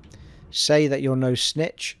 Say that you're no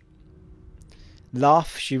snitch.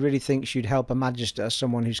 Laugh, she really thinks you'd help a Magister,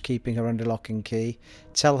 someone who's keeping her under lock and key.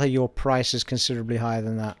 Tell her your price is considerably higher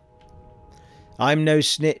than that. I'm no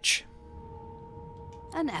snitch.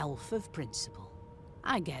 An elf of principle.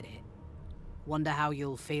 I get it. Wonder how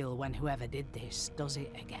you'll feel when whoever did this does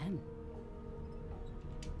it again.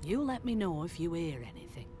 You let me know if you hear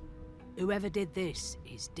anything. Whoever did this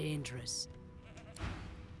is dangerous.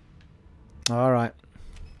 Alright.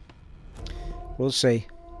 We'll see.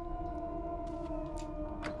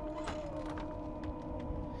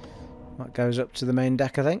 That goes up to the main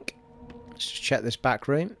deck, I think. Let's just check this back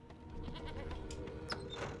room.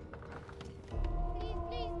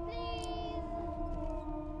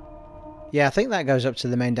 Yeah, I think that goes up to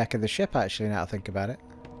the main deck of the ship, actually, now I think about it.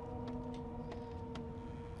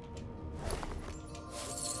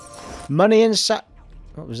 Money and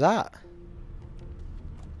What was that?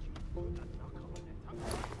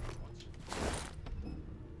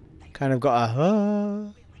 Kind of got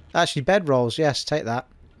a... Actually, bedrolls. Yes, take that.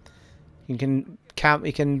 You can camp.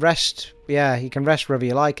 You can rest. Yeah, you can rest wherever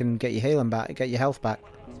you like and get your healing back. Get your health back.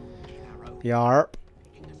 Yarp.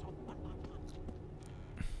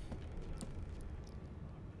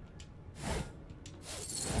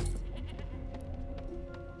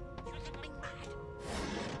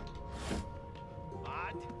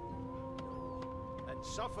 Mad?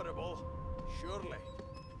 Insufferable, surely.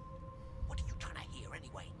 What are you trying to hear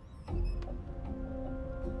anyway?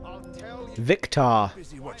 I'll tell you. Viktar.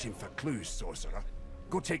 Busy watching for clues, sorcerer.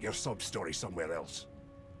 Go take your sub-story somewhere else.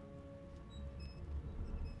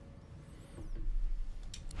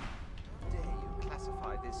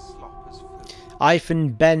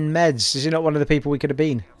 Ifan Ben Meds. Is he not one of the people we could have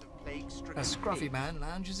been? A scruffy man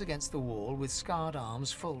lounges against the wall with scarred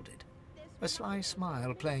arms folded. A sly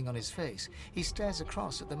smile playing on his face, he stares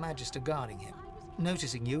across at the Magister guarding him.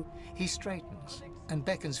 Noticing you, he straightens and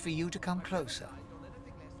beckons for you to come closer.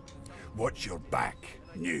 Watch your back,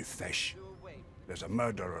 new fish. There's a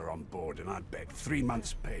murderer on board, and I'd bet 3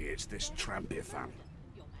 months' pay it's this tramp Ifan.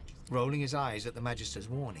 Rolling his eyes at the Magister's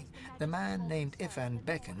warning, the man named Ifan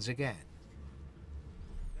beckons again.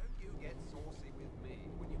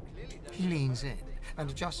 He leans in and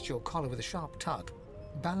adjusts your collar with a sharp tug,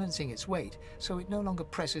 balancing its weight so it no longer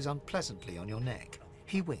presses unpleasantly on your neck.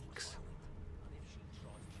 He winks.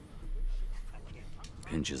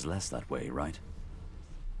 Pinches less that way, right?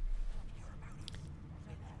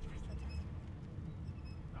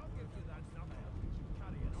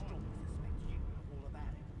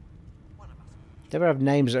 They ever have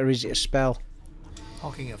names that are easy to spell.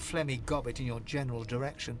 Hocking a phlegmy gobbet in your general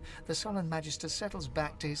direction, the sullen Magister settles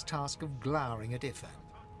back to his task of glowering at Ifan.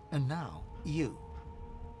 And now, you.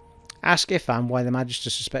 Ask Ifan why the Magister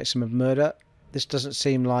suspects him of murder. This doesn't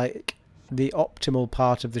seem like the optimal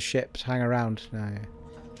part of the ship to hang around. No.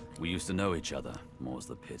 We used to know each other, more's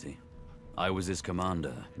the pity. I was his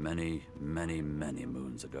commander many, many, many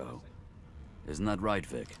moons ago. Isn't that right,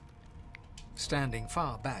 Vic? Standing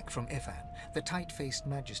far back from Ifan, the tight-faced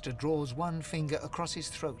Magister draws one finger across his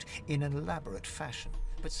throat in an elaborate fashion,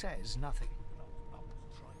 but says nothing.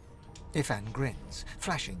 Ifan grins,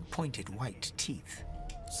 flashing pointed white teeth.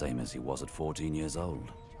 Same as he was at 14 years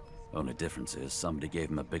old. Only difference is somebody gave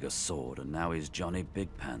him a bigger sword and now he's Johnny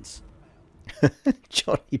Big Pants.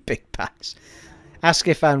 Johnny Big Pants. Ask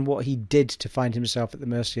Ifan what he did to find himself at the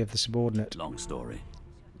mercy of the subordinate. Long story.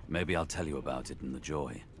 Maybe I'll tell you about it in the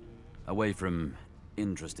Joy. Away from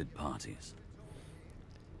interested parties.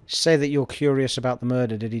 Say that you're curious about the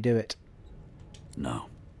murder. Did he do it? No.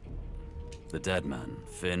 The dead man,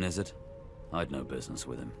 Fane, is it? I'd no business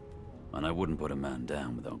with him. And I wouldn't put a man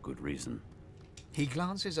down without good reason. He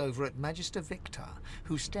glances over at Magister Viktar,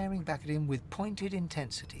 who's staring back at him with pointed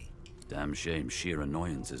intensity. Damn shame sheer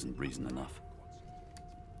annoyance isn't reason enough.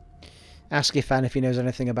 Ask Ifan if he knows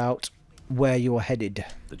anything about where you're headed.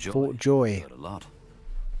 The Joy. Fort Joy. Heard a lot.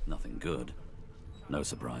 Nothing good. No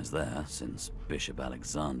surprise there, since Bishop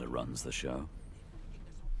Alexander runs the show.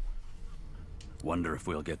 Wonder if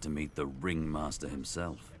we'll get to meet the ringmaster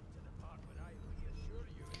himself.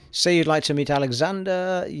 Say you'd like to meet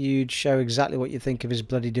Alexander, you'd show exactly what you think of his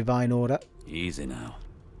bloody divine order. Easy now.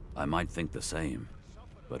 I might think the same.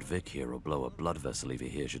 But Vic here will blow a blood vessel if he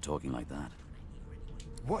hears you talking like that.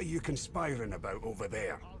 What are you conspiring about over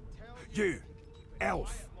there? You,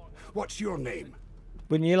 elf, what's your name?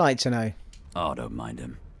 Wouldn't you like to know? Oh, don't mind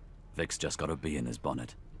him. Vic's just got a bee in his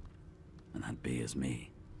bonnet. And that bee is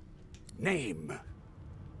me. Name?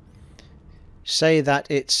 Say that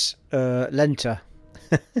it's Lenta.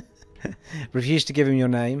 Refuse to give him your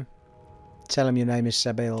name. Tell him your name is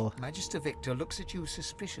Sebille. Magister Viktar looks at you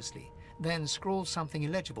suspiciously, then scrawls something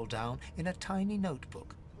illegible down in a tiny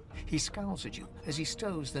notebook. He scowls at you as he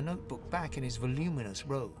stows the notebook back in his voluminous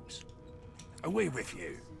robes. Away with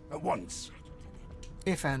you, at once.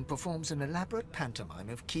 Ifan performs an elaborate pantomime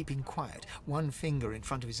of keeping quiet, one finger in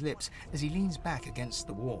front of his lips as he leans back against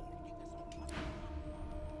the wall.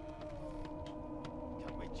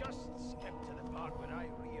 Can we just skip to the part where I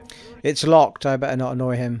reassure you? It's locked. I better not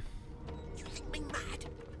annoy him. You think me mad?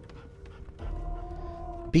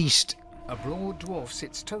 Beast. A broad dwarf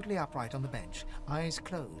sits totally upright on the bench, eyes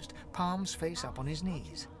closed, palms face up on his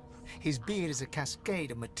knees. His beard is a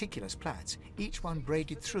cascade of meticulous plaits, each one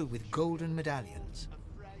braided through with golden medallions.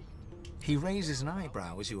 He raises an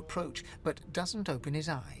eyebrow as you approach, but doesn't open his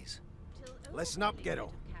eyes. Listen up, kiddo.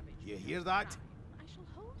 You hear that?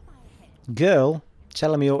 Girl,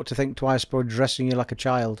 tell him he ought to think twice before dressing you like a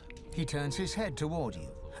child. He turns his head toward you,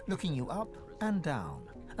 looking you up and down,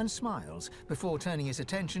 and smiles before turning his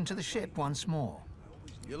attention to the ship once more.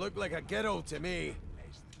 You look like a girl to me.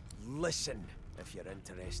 Listen if you're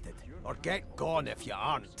interested, or get gone if you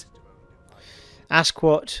aren't. Ask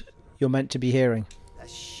what you're meant to be hearing. The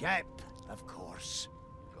ship, of course.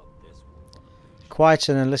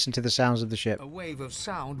 Quieten and listen to the sounds of the ship. A wave of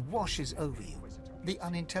sound washes over you. The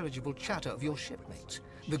unintelligible chatter of your shipmates,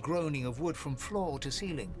 the groaning of wood from floor to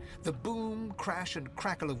ceiling, the boom, crash and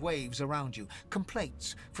crackle of waves around you,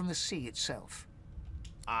 complaints from the sea itself.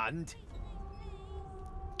 And?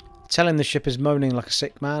 Tell him the ship is moaning like a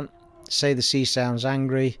sick man. Say the sea sounds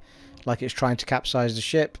angry, like it's trying to capsize the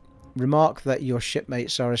ship. Remark that your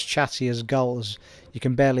shipmates are as chatty as gulls. You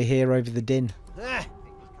can barely hear over the din. A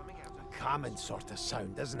common sort of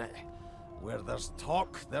sound, isn't it? Where there's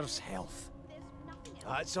talk, there's health.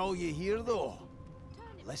 That's all you hear, though.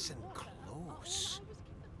 Listen close.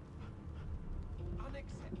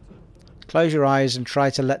 Close your eyes and try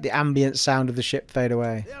to let the ambient sound of the ship fade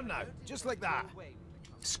away. There now, just like that.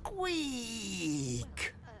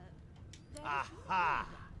 Squeak! Aha!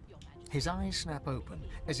 His eyes snap open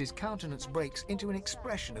as his countenance breaks into an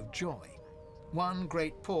expression of joy. One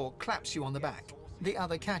great paw claps you on the back. The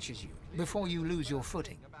other catches you before you lose your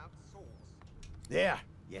footing. There,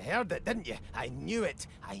 you heard it, didn't you? I knew it.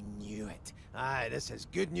 I knew it. Aye, this is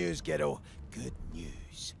good news, kiddo. Good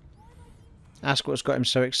news. Ask what's got him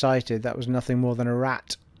so excited. That was nothing more than a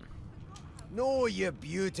rat. No, you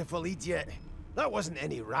beautiful idiot. That wasn't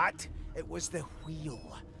any rat. It was the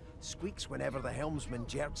wheel. Squeaks whenever the helmsman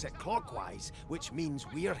jerks it clockwise, which means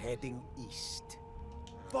we're heading east.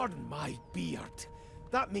 Burn my beard.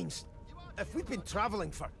 That means if we'd been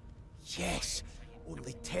travelling for, yes,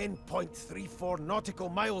 only 10.34 nautical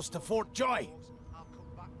miles to Fort Joy.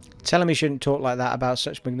 Tell him he shouldn't talk like that about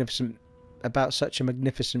such a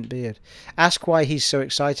magnificent beard. Ask why he's so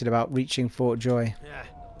excited about reaching Fort Joy. Yeah,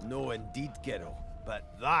 no indeed, kiddo.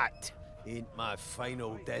 But that ain't my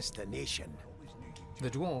final destination. The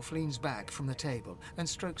dwarf leans back from the table and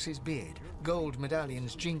strokes his beard, gold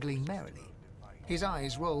medallions jingling merrily. His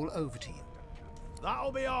eyes roll over to you.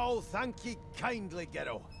 That'll be all, thank ye kindly,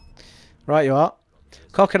 kiddo. Right you are.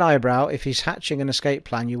 Cock an eyebrow if he's hatching an escape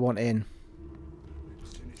plan you want in.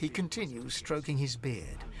 He continues stroking his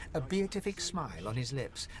beard, a beatific smile on his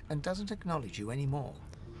lips, and doesn't acknowledge you anymore.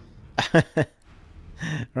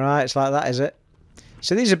 Right, it's like that, is it?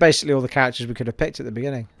 So these are basically all the characters we could have picked at the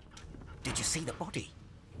beginning. Did you see the body?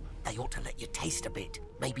 They ought to let you taste a bit.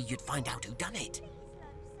 Maybe you'd find out who done it.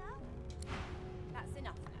 That's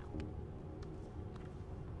enough now.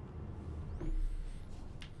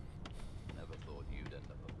 Never thought you'd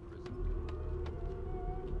end up in prison.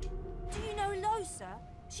 Do you know Lohse?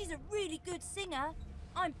 She's a really good singer.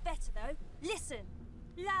 I'm better though. Listen.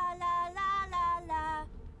 La la la la la.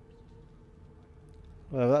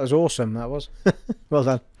 Well, that was awesome, that was. Well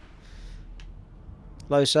done.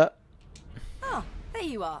 Lohse. Oh, there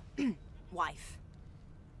you are. Wife.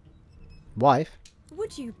 Wife?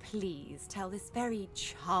 Would you please tell this very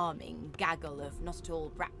charming gaggle of not at all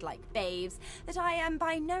brat-like babes that I am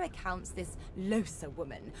by no accounts this Lohse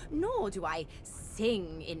woman, nor do I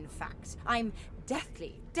sing, in fact. I'm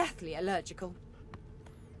deathly allergical.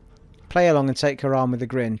 Play along and take her arm with a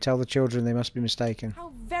grin. Tell the children they must be mistaken.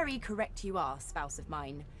 How very correct you are, spouse of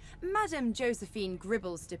mine. Madame Josephine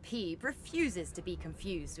Gribbles de Peeb refuses to be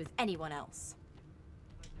confused with anyone else.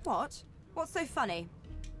 What? What's so funny?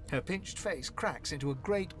 Her pinched face cracks into a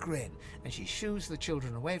great grin, and she shoos the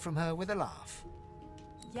children away from her with a laugh.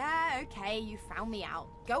 Yeah, okay, you found me out.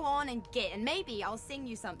 Go on and git, and maybe I'll sing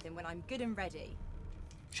you something when I'm good and ready.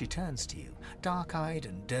 She turns to you, dark-eyed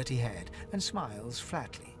and dirty-haired, and smiles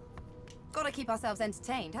flatly. Gotta keep ourselves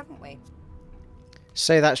entertained, haven't we?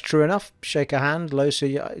 Say that's true enough. Shake her hand.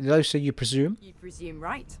 Lohse, you presume? You presume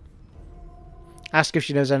right. Ask if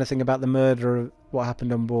she knows anything about the murder or what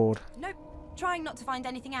happened on board. Nope. Trying not to find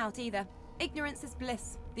anything out either. Ignorance is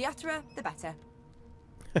bliss. The utterer, the better.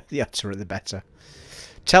 The utterer, the better.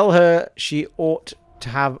 Tell her she ought to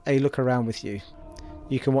have a look around with you.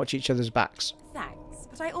 You can watch each other's backs. Thanks,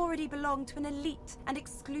 but I already belong to an elite and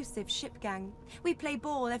exclusive ship gang. We play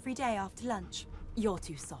ball every day after lunch. You're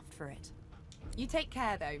too soft for it. You take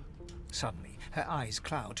care, though. Suddenly, her eyes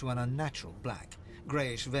cloud to an unnatural black.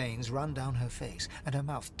 Greyish veins run down her face, and her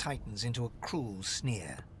mouth tightens into a cruel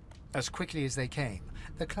sneer. As quickly as they came,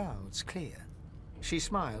 the clouds clear. She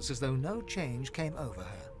smiles as though no change came over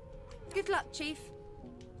her. Good luck, Chief.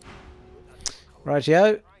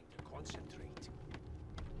 Rightio.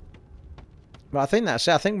 Well, I think that's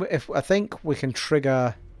it. I think we can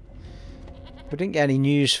trigger. We didn't get any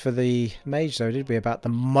news for the mage though, did we? About the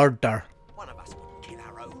murder. One of us wouldn't kill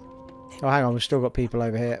our own. They're Oh, hang on, we've still got people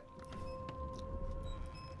over here.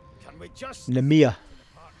 Can we just... Namiyah.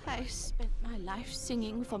 I spent my life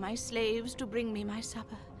singing for my slaves to bring me my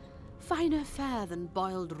supper. Finer fare than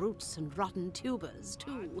boiled roots and rotten tubers,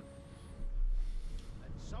 too.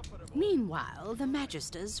 Meanwhile, the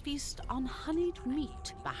Magisters feast on honeyed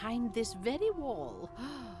meat behind this very wall.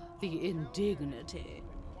 The indignity.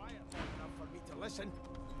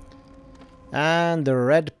 And the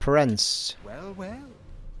Red Prince. Well, well.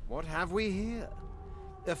 What have we here?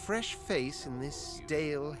 A fresh face in this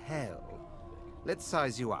stale hell. Let's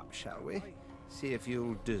size you up, shall we? See if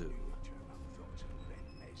you'll do.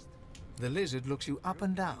 The lizard looks you up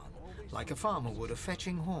and down, like a farmer would a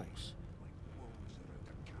fetching horse.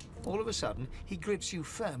 All of a sudden, he grips you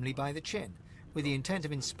firmly by the chin, with the intent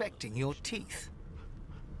of inspecting your teeth.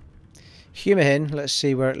 Humour him, let's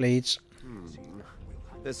see where it leads.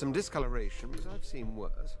 There's some discoloration, but I've seen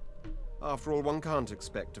worse. After all, one can't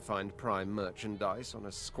expect to find prime merchandise on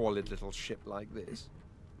a squalid little ship like this.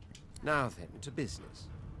 Now then, to business.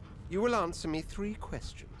 You will answer me 3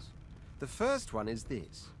 questions. The first one is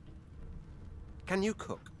this. Can you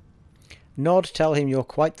cook? Nod, tell him you're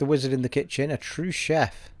quite the wizard in the kitchen, a true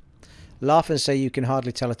chef. Laugh and say you can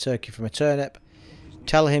hardly tell a turkey from a turnip.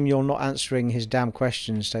 Tell him you're not answering his damn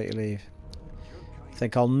questions, take your leave. I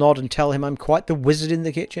think I'll nod and tell him I'm quite the wizard in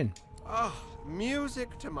the kitchen. Ah,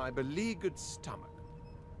 music to my beleaguered stomach.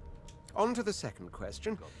 On to the second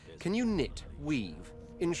question. Can you knit, weave?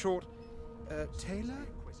 In short, tailor?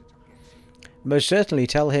 Most certainly,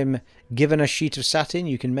 tell him, given a sheet of satin,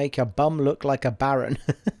 you can make a bum look like a baron.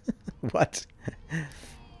 What?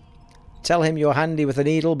 Tell him you're handy with a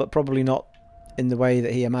needle, but probably not in the way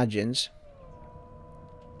that he imagines.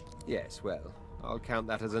 Yes, well, I'll count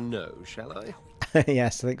that as a no, shall I?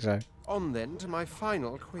 Yes, I think so. On then to my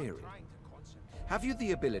final query. Have you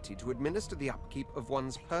the ability to administer the upkeep of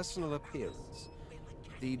one's personal appearance?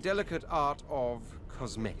 The delicate art of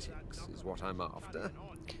cosmetics is what I'm after.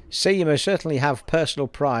 Say you most certainly have personal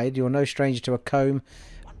pride. You're no stranger to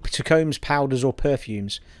combs, powders or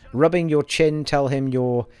perfumes. Rubbing your chin, tell him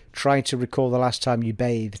you're trying to recall the last time you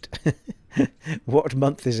bathed. What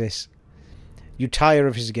month is this? You tire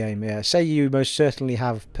of his game, yeah. Say you most certainly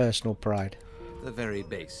have personal pride. The very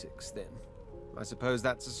basics, then. I suppose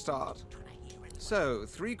that's a start. So,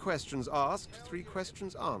 3 questions asked, 3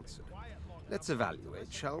 questions answered. Let's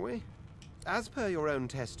evaluate, shall we? As per your own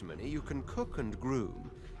testimony, you can cook and groom,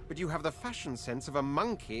 but you have the fashion sense of a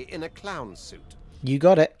monkey in a clown suit. You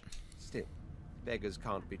got it. Still, beggars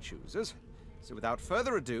can't be choosers. So without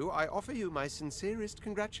further ado, I offer you my sincerest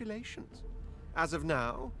congratulations. As of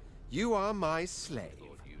now, you are my slave.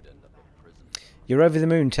 You're over the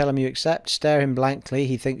moon. Tell him you accept. Stare him blankly.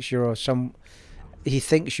 He thinks you're some... He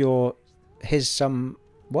thinks you're his some...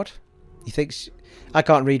 What? He thinks... I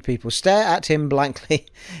can't read people. Stare at him blankly.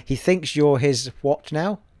 He thinks you're his what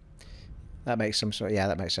now? That makes some sort... Yeah,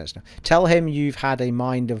 that makes sense now. Tell him you've had a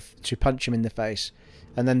mind of to punch him in the face.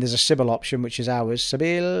 And then there's a Sebille option, which is ours.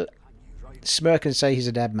 Sebille... Smirk and say he's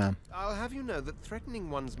a dead man. I'll have you know that threatening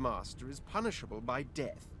one's master is punishable by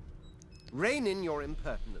death. Rein in your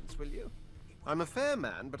impertinence, will you? I'm a fair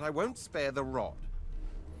man, but I won't spare the rod.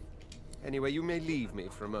 Anyway, you may leave me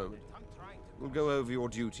for a moment. We'll go over your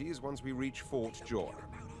duties once we reach Fort Joy.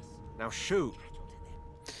 Now shoo!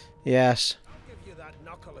 Yes. I'll give you that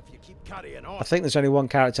knuckle if you keep carrying on. I think there's only one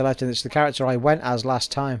character left, and it's the character I went as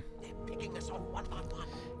last time.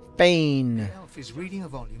 Fane. The elf is reading a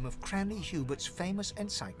volume of Cranley Hubert's famous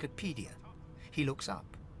encyclopedia. He looks up,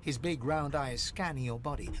 his big round eyes scanning your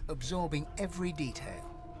body, absorbing every detail.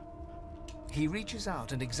 He reaches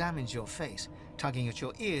out and examines your face, tugging at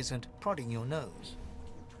your ears and prodding your nose.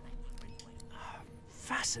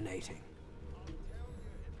 Fascinating.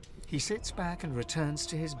 He sits back and returns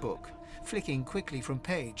to his book, flicking quickly from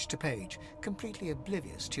page to page, completely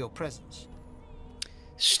oblivious to your presence.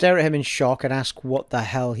 Stare at him in shock and ask what the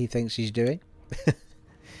hell he thinks he's doing.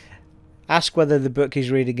 Ask whether the book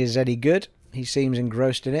he's reading is any good. He seems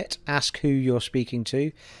engrossed in it. Ask who you're speaking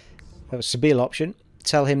to. Have a Sebille option.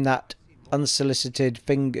 Tell him that unsolicited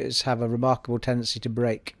fingers have a remarkable tendency to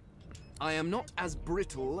break. I am not as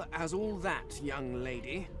brittle as all that, young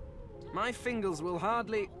lady. My fingers will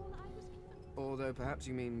hardly... Although perhaps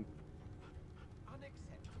you mean...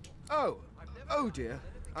 Oh dear.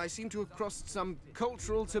 I seem to have crossed some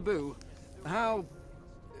cultural taboo. How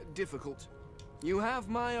difficult. You have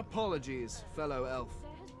my apologies, fellow elf.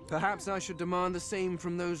 Perhaps I should demand the same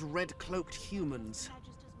from those red-cloaked humans.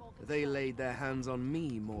 They laid their hands on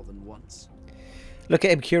me more than once. Look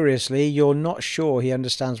at him curiously. You're not sure he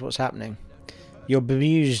understands what's happening. You're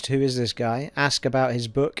bemused. Who is this guy? Ask about his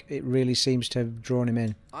book. It really seems to have drawn him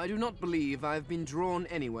in. I do not believe I've been drawn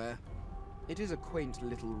anywhere. It is a quaint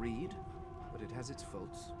little read, but it has its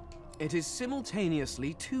faults. It is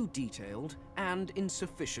simultaneously too detailed and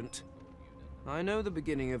insufficient. I know the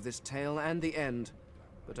beginning of this tale and the end,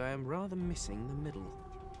 but I am rather missing the middle.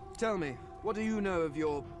 Tell me, what do you know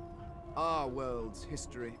of our world's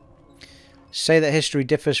history? Say that history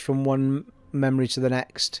differs from one memory to the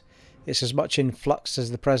next. It's as much in flux as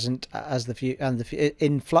the present as the present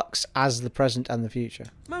and the future.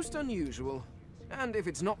 Most unusual, and if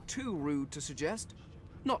it's not too rude to suggest,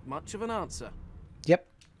 not much of an answer. Yep.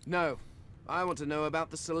 No, I want to know about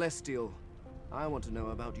the Celestial. I want to know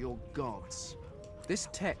about your gods. This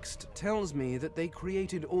text tells me that they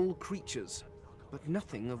created all creatures, but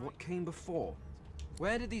nothing of what came before.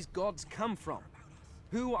 Where did these gods come from?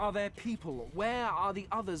 Who are their people? Where are the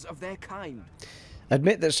others of their kind?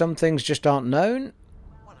 Admit that some things just aren't known.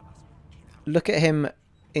 Look at him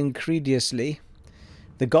incredulously.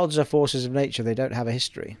 The gods are forces of nature. They don't have a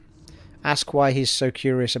history. Ask why he's so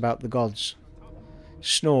curious about the gods.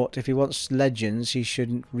 Snort. If he wants legends, he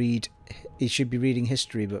shouldn't read. He should be reading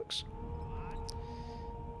history books.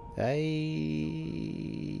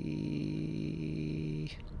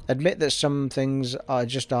 Admit that some things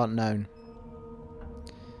just aren't known.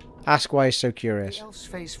 Ask why he's so curious. The elf's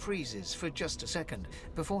face freezes for just a second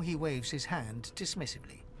before he waves his hand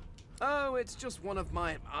dismissively. Oh, it's just one of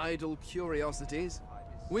my idle curiosities.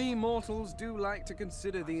 We mortals do like to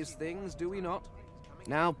consider these things, do we not?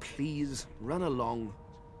 Now please, run along.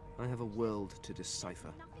 I have a world to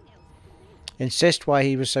decipher. Insist why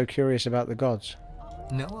he was so curious about the gods.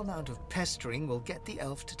 No amount of pestering will get the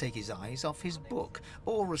elf to take his eyes off his book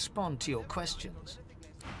or respond to your questions.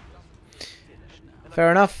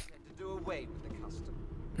 Fair enough.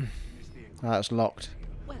 Oh, that's locked.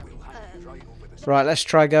 Right, let's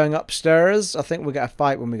try going upstairs. I think we'll get a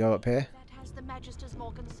fight when we go up here.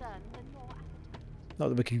 Not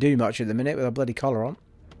that we can do much at the minute with our bloody collar on.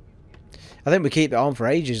 I think we keep it on for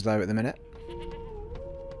ages though at the minute.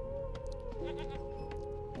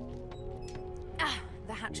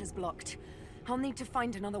 The hatch is blocked. I'll need to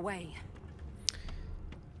find another way.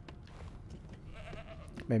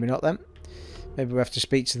 Maybe not then. Maybe we have to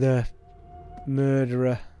speak to the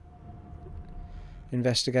murderer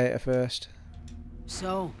investigator first.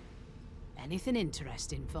 So, anything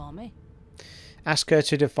interesting for me? Ask her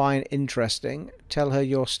to define interesting. Tell her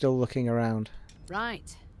you're still looking around.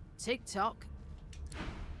 Right. Tick-tock.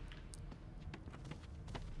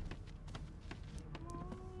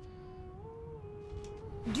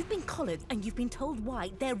 You've been collared and you've been told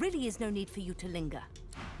why. There really is no need for you to linger.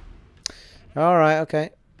 Alright,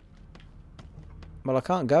 okay. Well, I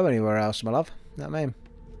can't go anywhere else, my love. That mean?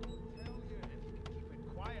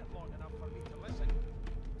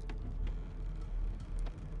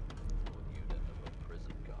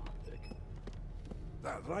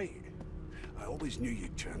 That's right. I always knew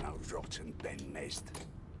you'd turn out rotten, Ben Nest.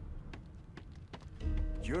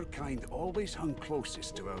 Your kind always hung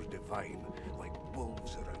closest to our divine, like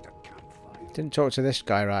wolves around a campfire. Didn't talk to this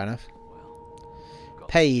guy right enough.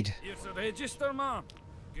 Payde. Here's the register, ma'am.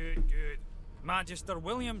 Good, good. Magister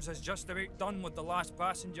Williams is just about done with the last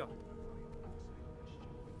passenger.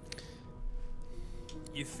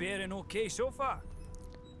 You faring okay so far?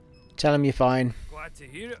 Tell him you're fine. Glad to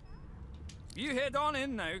hear it. You head on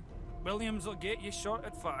in now. Williams will get you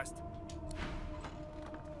sorted fast.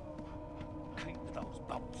 Keep those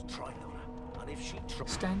bolts trained on her, and if she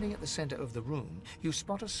Standing at the center of the room, you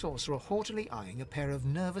spot a sorcerer haughtily eyeing a pair of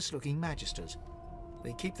nervous-looking magisters.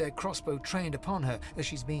 They keep their crossbow trained upon her as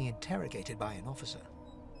she's being interrogated by an officer.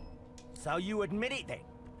 So you admit it then?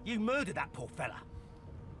 You murdered that poor fella?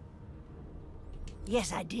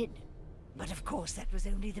 Yes, I did. But of course, that was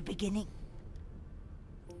only the beginning.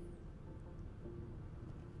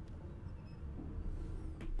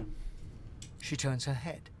 She turns her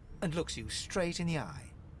head and looks you straight in the eye.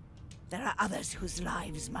 There are others whose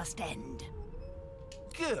lives must end.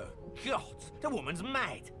 Good God, the woman's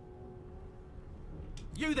mad.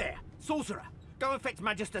 You there, sorcerer, go and fetch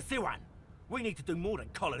Magister Sirwan. We need to do more than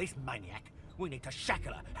collar this maniac. We need to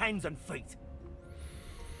shackle her, hands and feet.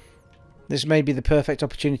 This may be the perfect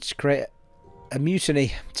opportunity to create a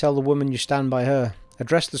mutiny. Tell the woman you stand by her.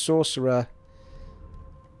 Address the sorcerer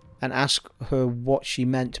and ask her what she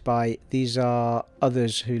meant by "these are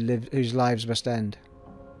others whose lives must end."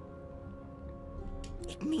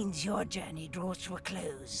 It means your journey draws to a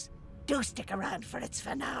close. Do stick around for its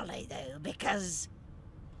finale, though, because...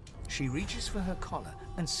 She reaches for her collar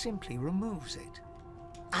and simply removes it.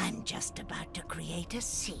 I'm just about to create a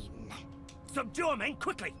scene. Subdue her men,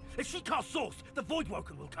 quickly! If she casts source, the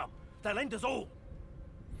Voidwoken will come. They'll end us all.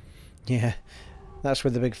 Yeah, that's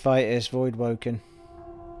where the big fight is, Voidwoken.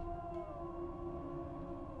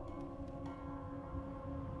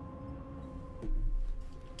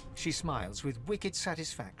 She smiles with wicked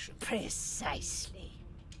satisfaction. Precisely.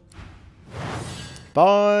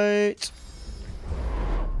 Bite!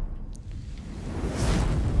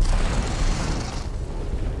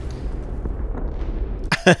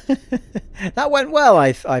 That went well,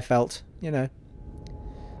 I felt, you know.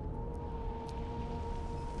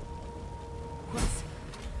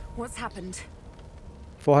 What's happened?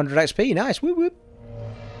 400 XP, nice, whoop whoop.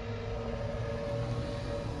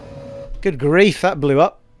 Good grief, that blew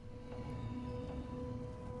up.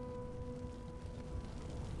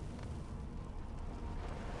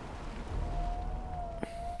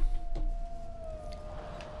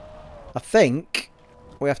 I think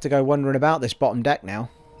we have to go wandering about this bottom deck now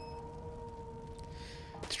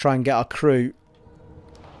to try and get our crew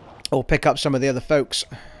or pick up some of the other folks.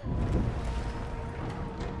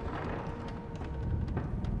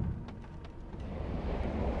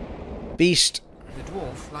 Beast. The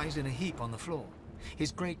dwarf lies in a heap on the floor,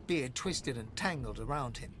 his great beard twisted and tangled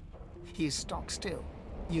around him. He is stock still.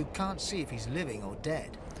 You can't see if he's living or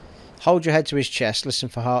dead. Hold your head to his chest, listen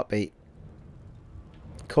for heartbeat.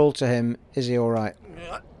 Call to him, is he alright?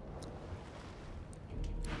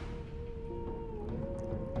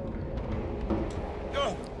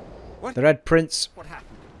 What? The Red Prince. What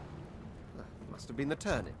happened? Must have been the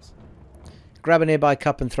turnips. Grab a nearby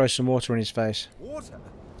cup and throw some water in his face. Water?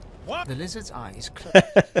 What? The lizard's eyes close.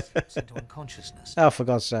 He slips into unconsciousness. Oh, for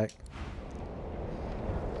God's sake.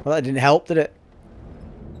 Well, that didn't help, did it?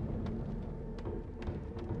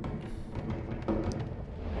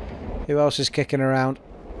 Who else is kicking around?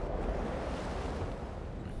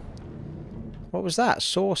 What was that?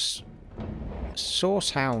 Source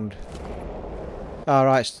Hound. Oh,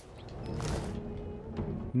 right.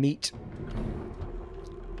 Meat.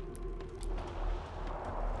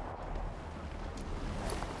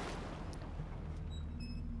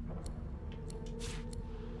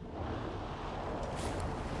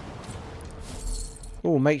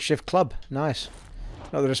 Oh, makeshift club. Nice.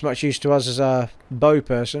 Not that it's much use to us as a bow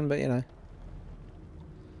person, but you know.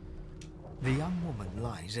 The young woman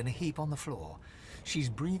lies in a heap on the floor. She's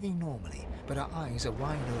breathing normally, but her eyes are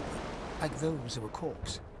wide open, like those of a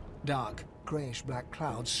corpse. Dark, greyish-black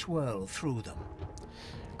clouds swirl through them.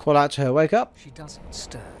 Call out to her, wake up. She doesn't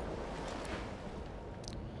stir.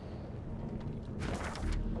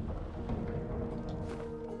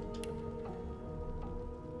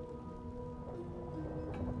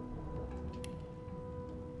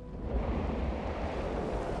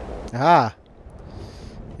 Ah.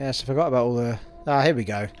 Yes, I forgot about all the... Ah, here we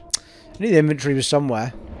go. I knew the inventory was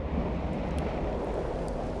somewhere.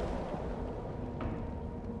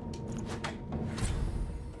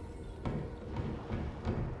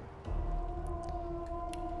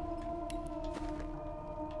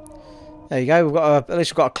 There you go. We've got at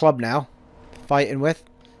least we've got a club now. Fighting with.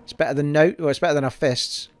 It's better than it's better than our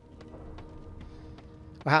fists.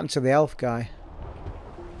 What happened to the elf guy?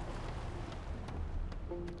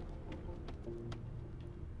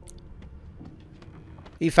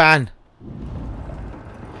 Ifan.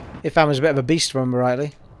 Ifan was a bit of a beast, if I remember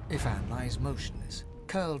rightly. Ifan lies motionless,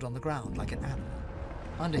 curled on the ground like an animal.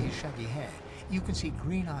 Under his shaggy hair, you can see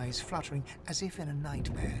green eyes fluttering as if in a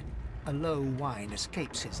nightmare. A low whine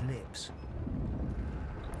escapes his lips.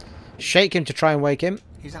 Shake him to try and wake him.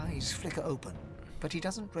 His eyes flicker open, but he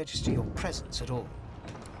doesn't register your presence at all.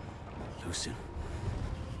 Lucien.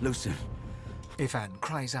 Lucien. Ifan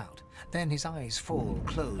cries out, then his eyes fall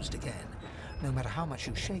closed again. No matter how much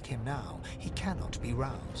you shake him now, he cannot be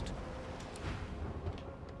roused.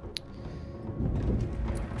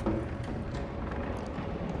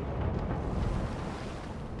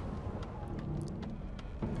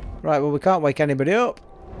 Right, well, we can't wake anybody up.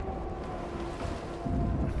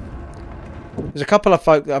 There's a couple of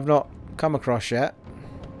folk that I've not come across yet.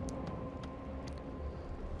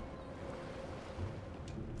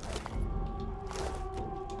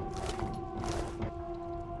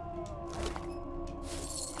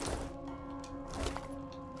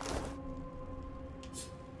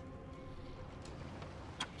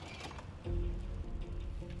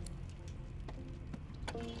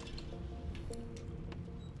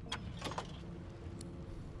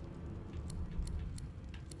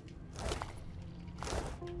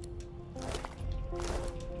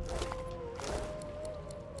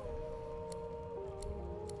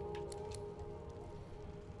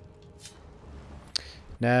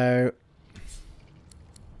 No.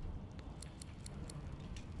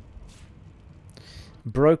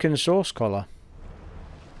 Broken source collar.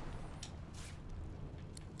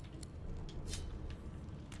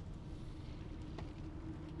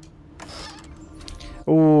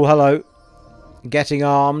 Oh, hello. Getting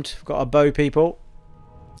armed. We've got a bow, people.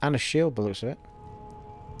 And a shield, by the looks of it.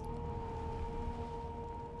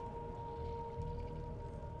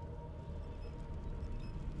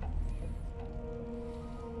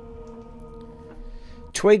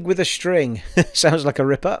 Twig with a string. Sounds like a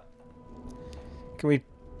ripper.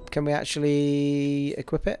 Can we actually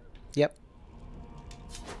equip it? Yep.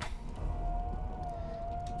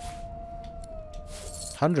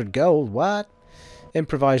 $100 gold. What?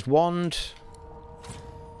 Improvised wand.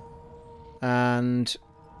 And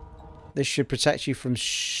this should protect you from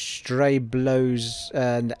stray blows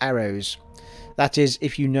and arrows. That is,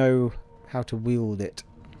 if you know how to wield it.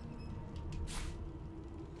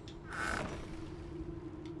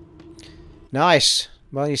 Nice.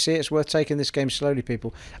 Well, you see, it's worth taking this game slowly,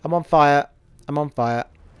 people. I'm on fire. I'm on fire.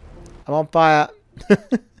 I'm on fire.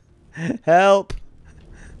 Help.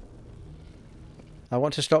 I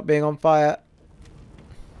want to stop being on fire.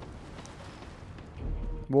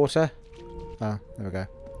 Water. Oh, there we go.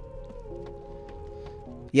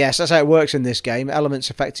 Yes, that's how it works in this game. Elements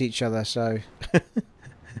affect each other, so... The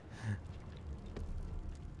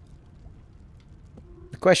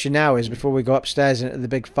question now is, before we go upstairs into the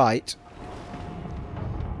big fight...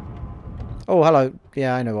 Oh, hello.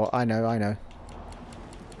 Yeah, I know what. I know.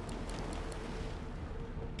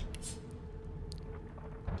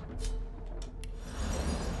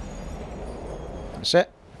 That's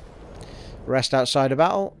it. Rest outside of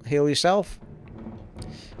battle. Heal yourself.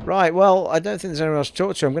 Right, well, I don't think there's anyone else to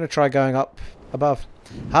talk to. I'm going to try going up above.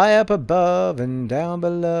 High up above and down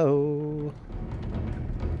below.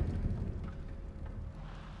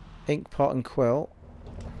 Ink pot and quill.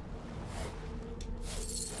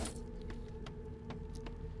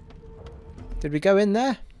 Did we go in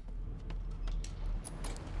there?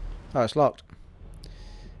 Oh, it's locked.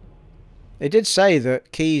 It did say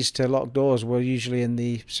that keys to locked doors were usually in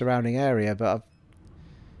the surrounding area, but I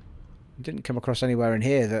didn't come across anywhere in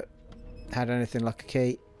here that had anything like a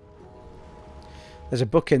key. There's a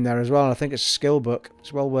book in there as well, and I think it's a skill book.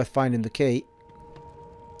 It's well worth finding the key.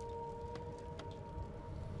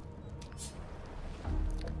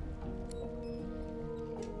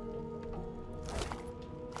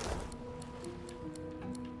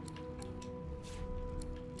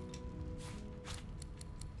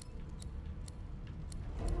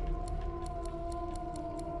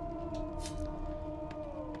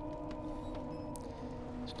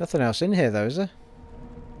 Nothing else in here though, is there?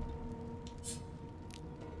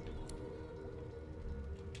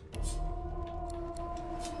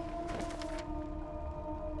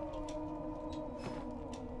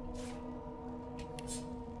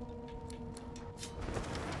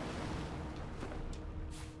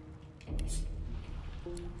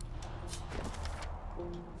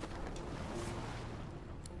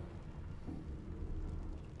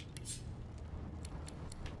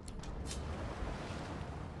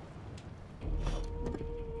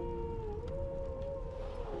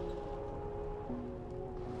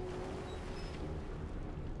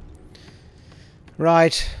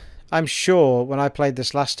 Right, I'm sure when I played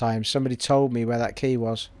this last time somebody told me where that key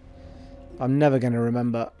was. I'm never going to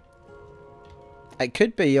remember. It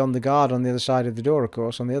could be on the guard on the other side of the door, of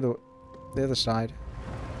course, on the other side.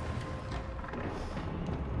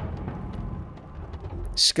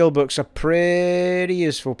 Skill books are pretty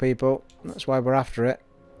useful, people. That's why we're after it.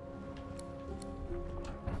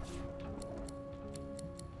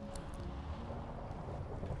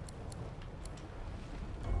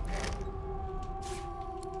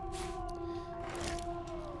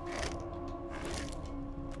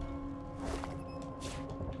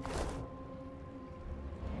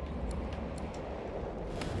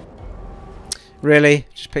 Really?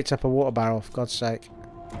 Just picked up a water barrel, for God's sake.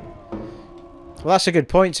 Well, that's a good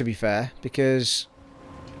point, to be fair, because...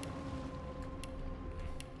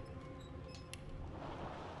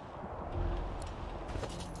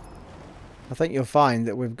 I think you'll find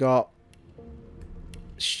that we've got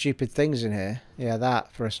stupid things in here. Yeah,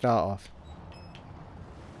 that, for a start off.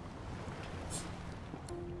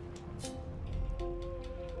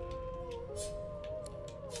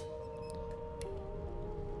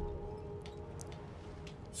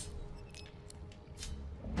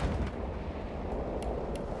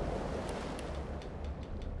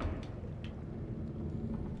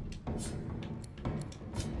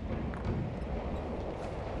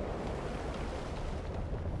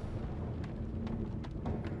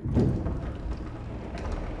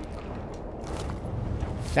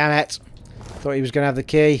 Damn it. Thought he was going to have the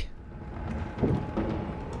key.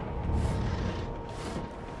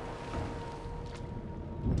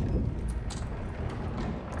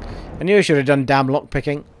 I knew I should have done damn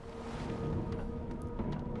lockpicking.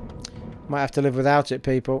 Might have to live without it,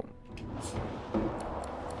 people.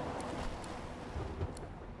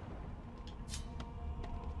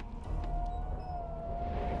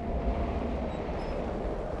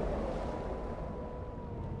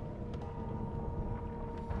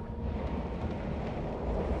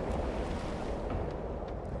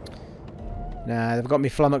 Nah, they've got me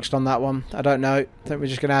flummoxed on that one. I don't know. I think we're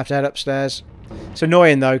just going to have to head upstairs. It's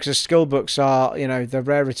annoying, though, because the skill books are, you know, the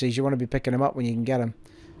rarities. You want to be picking them up when you can get them.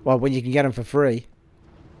 Well, when you can get them for free.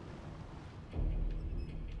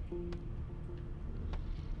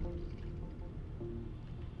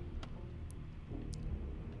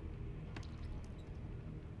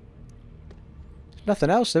 There's nothing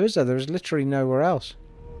else, though, is there? There's literally nowhere else.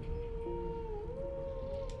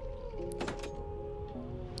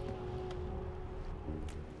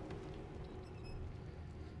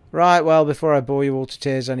 Right, well, before I bore you all to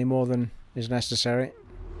tears any more than is necessary,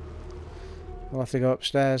 we'll have to go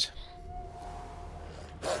upstairs.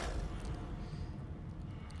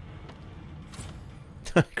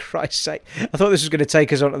 Christ's sake. I thought this was going to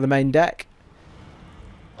take us onto the main deck.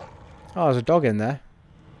 Oh, there's a dog in there.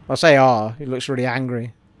 I'll say he looks really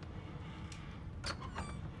angry.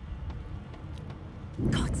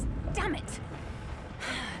 God damn it!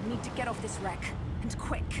 I need to get off this wreck, and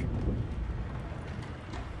quick.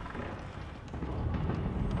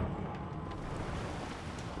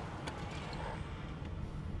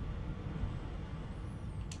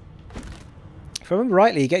 If I remember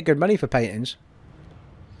rightly, you get good money for paintings.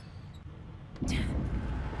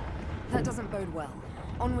 That doesn't bode well.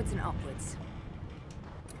 Onwards and upwards.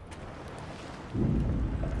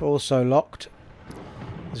 Also locked.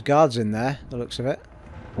 There's guards in there, the looks of it.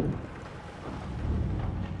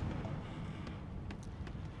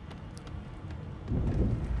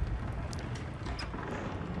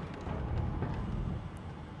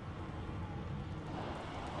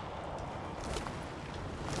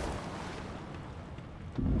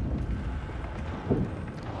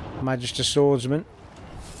 Magister swordsman.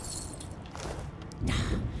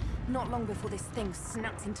 Not long before this thing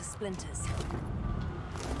snaps into splinters.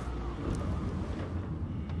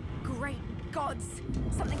 Great gods!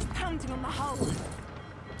 Something's pounding on the hull.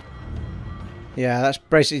 Yeah, that's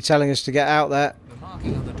basically telling us to get out there. The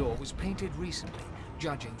marking on the door was painted recently,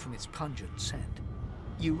 judging from its pungent scent.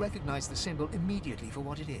 You recognize the symbol immediately for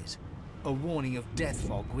what it is. A warning of death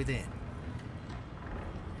fog within.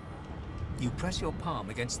 You press your palm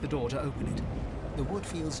against the door to open it. The wood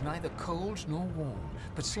feels neither cold nor warm,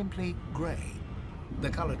 but simply grey. The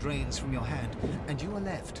colour drains from your hand, and you are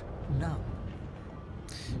left numb.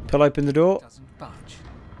 Pull open the door. Doesn't budge.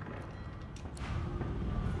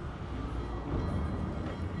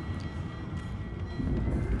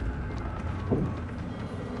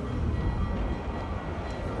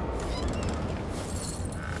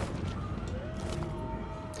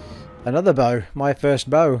 Another bow. My first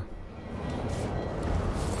bow.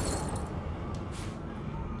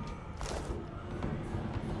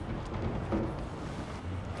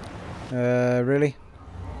 Really?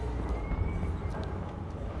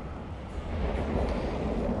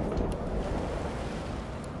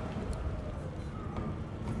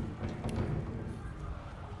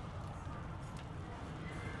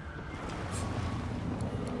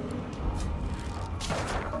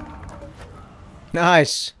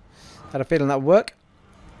 Nice. Had a feeling that would work.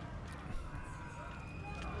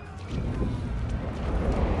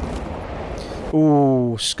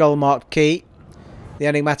 Ooh, skull marked key. The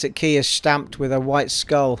enigmatic key is stamped with a white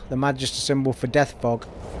skull, the Magister symbol for death fog.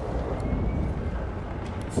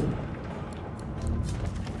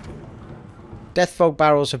 Death fog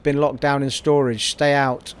barrels have been locked down in storage. Stay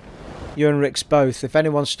out. You and Rix both. If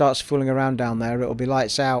anyone starts fooling around down there, it'll be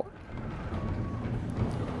lights out.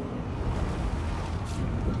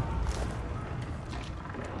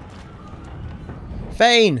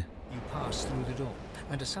 Fane! You pass through the door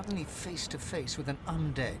and are suddenly face to face with an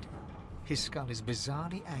undead. His skull is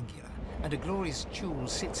bizarrely angular, and a glorious jewel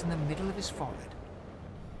sits in the middle of his forehead.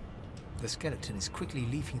 The skeleton is quickly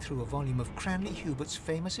leafing through a volume of Cranley Hubert's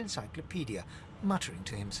famous encyclopedia, muttering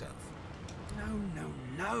to himself.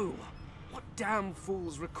 No. What damn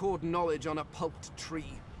fools record knowledge on a pulped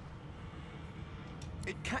tree?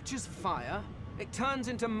 It catches fire, it turns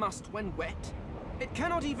into must when wet, it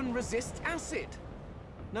cannot even resist acid.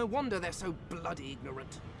 No wonder they're so bloody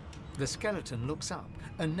ignorant. The skeleton looks up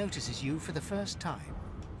and notices you for the first time.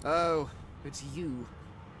 Oh, it's you.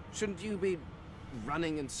 Shouldn't you be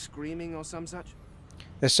running and screaming or some such?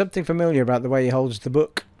 There's something familiar about the way he holds the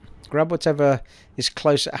book. Grab whatever is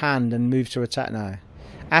close at hand and move to attack now.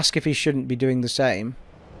 Ask if he shouldn't be doing the same.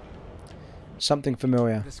 Something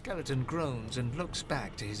familiar. The skeleton groans and looks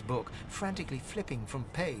back to his book, frantically flipping from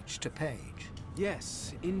page to page.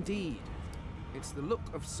 Yes, indeed. It's the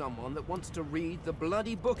look of someone that wants to read the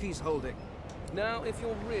bloody book he's holding. Now, if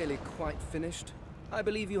you're really quite finished, I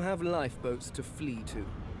believe you have lifeboats to flee to.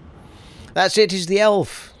 That's it, he's the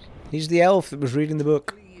elf. He's the elf that was reading the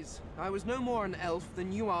book. Please, I was no more an elf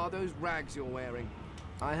than you are those rags you're wearing.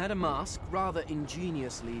 I had a mask, rather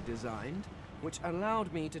ingeniously designed, which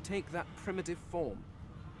allowed me to take that primitive form.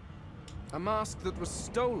 A mask that was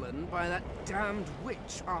stolen by that damned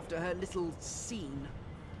witch after her little scene.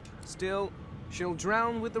 Still, she'll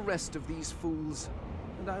drown with the rest of these fools,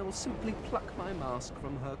 and I will simply pluck my mask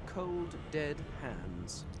from her cold, dead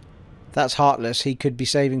hands. That's heartless. He could be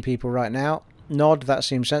saving people right now. Nod, that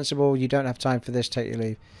seems sensible. You don't have time for this. Take your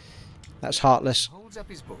leave. That's heartless. Holds up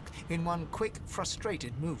his book in one quick,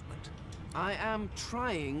 frustrated movement. I am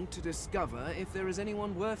trying to discover if there is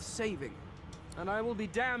anyone worth saving, and I will be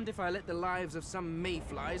damned if I let the lives of some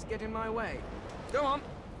mayflies get in my way. Go on,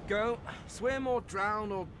 go, swim or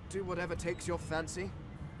drown or do whatever takes your fancy.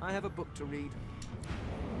 I have a book to read.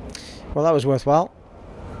 Well, that was worthwhile.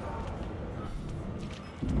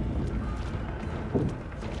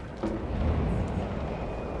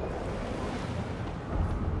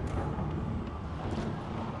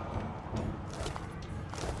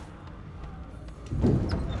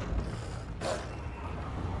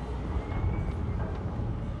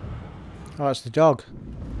 Oh, it's the dog.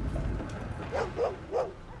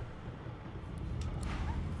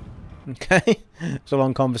 Okay, it's a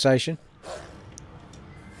long conversation.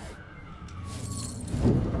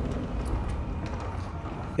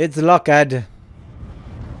 It's the lockhead.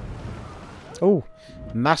 Oh,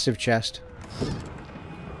 massive chest.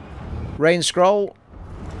 Rain scroll.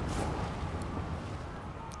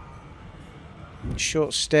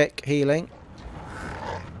 Short stick, healing.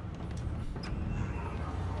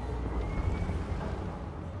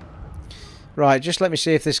 Right, just let me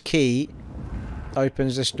see if this key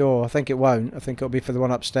opens this door. I think it won't. I think it'll be for the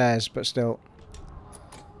one upstairs, but still.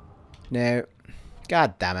 No.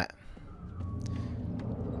 God damn it.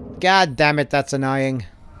 God damn it, that's annoying.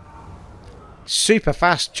 Super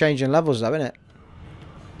fast changing levels though, isn't it?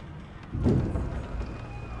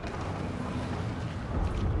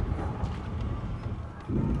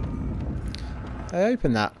 I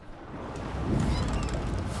opened that.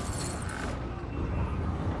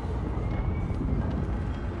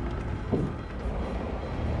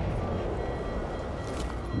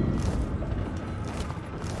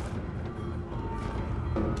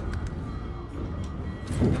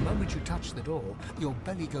 The moment you touch the door, your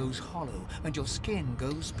belly goes hollow and your skin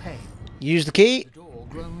goes pale. Use the key. The door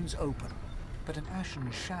groans open, but an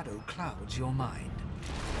ashen shadow clouds your mind.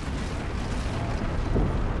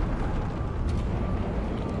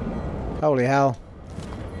 Holy hell.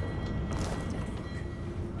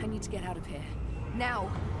 I need to get out of here.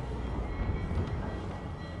 Now!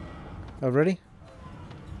 Oh, really?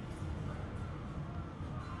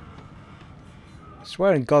 I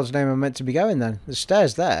swear in God's name I'm meant to be going then. There's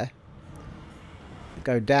stairs there.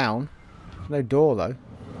 Go down. There's no door though.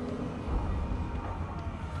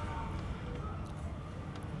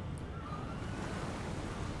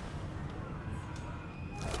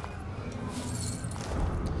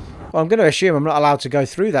 Well, I'm going to assume I'm not allowed to go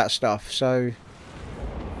through that stuff, so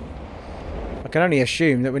I can only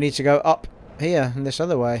assume that we need to go up here and this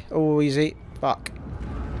other way. Oh, easy. Fuck.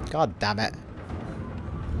 God damn it.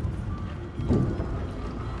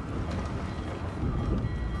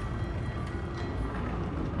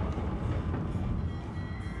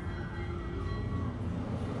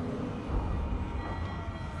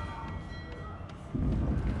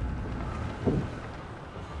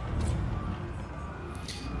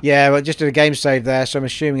 Yeah, well, just did a game save there, so I'm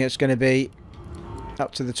assuming it's going to be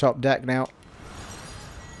up to the top deck now.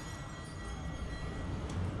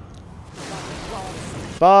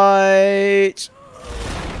 Bite!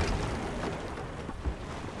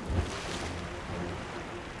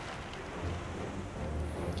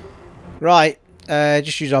 Right,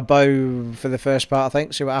 just use our bow for the first part, I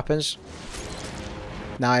think, see what happens.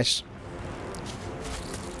 Nice.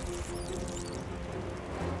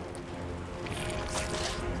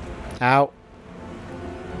 Ow.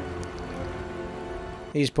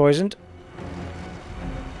 He's poisoned.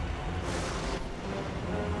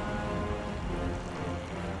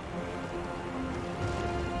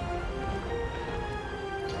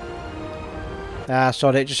 Ah,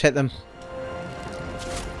 sod it, just hit them.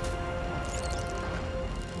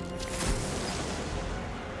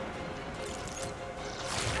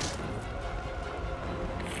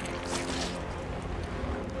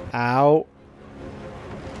 Ow.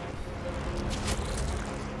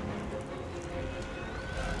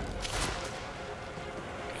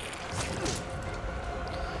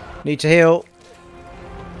 Need to heal.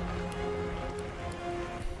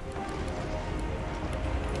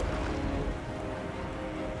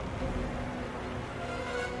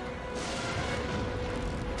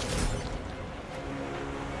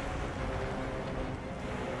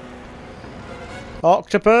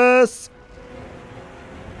 Octopus!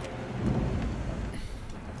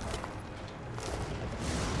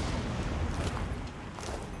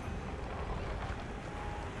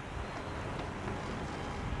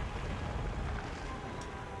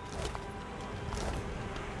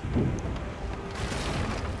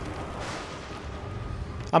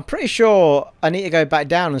 I'm pretty sure I need to go back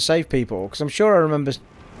down and save people, because I'm sure I remember...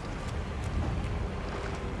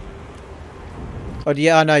 Oh,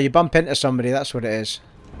 yeah, I know. You bump into somebody, that's what it is.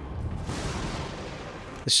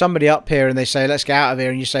 There's somebody up here and they say, let's get out of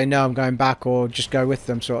here, and you say, no, I'm going back, or just go with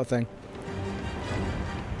them, sort of thing.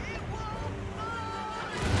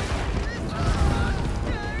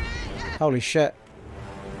 Holy shit.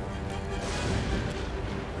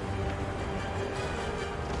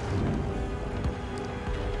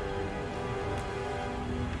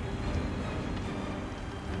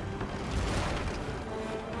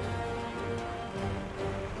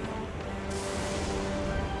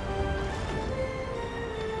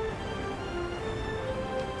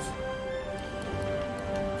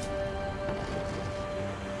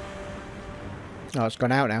 Oh, it's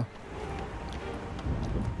gone out now.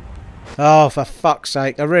 Oh, for fuck's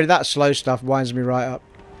sake. Really, that slow stuff winds me right up.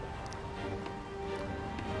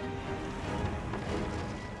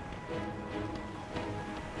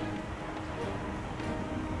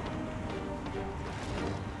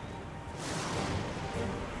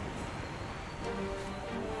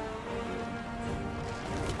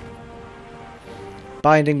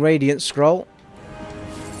 Binding Radiant Scroll.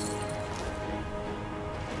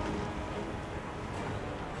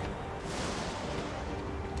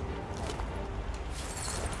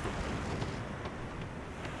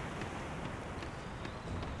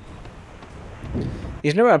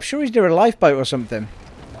 He's near, I'm sure he's near a lifeboat or something.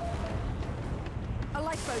 A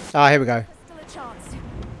lifeboat. Ah, here we go. Still a chance.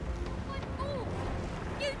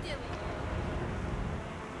 You do it.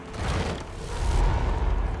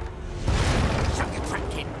 Shut your trap,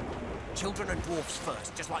 kid. Children and dwarfs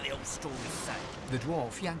first, just like the old stories say. The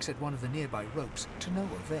dwarf yanks at one of the nearby ropes to no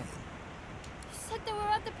avail. You said there were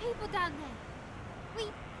other people down there.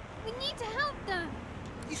 We need to help them.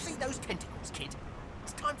 You see those tentacles, kid?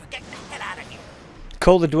 It's time for getting the hell out of here.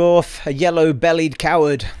 Call the dwarf a yellow-bellied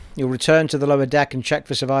coward. You'll return to the lower deck and check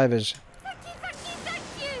for survivors. Thank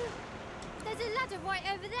you! There's a ladder right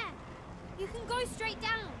over there. You can go straight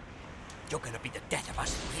down. You're gonna be the death of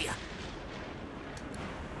us here.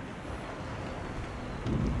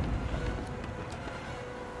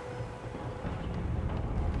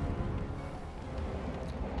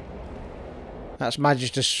 That's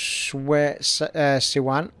Magister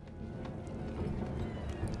Sirwan.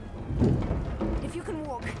 If you can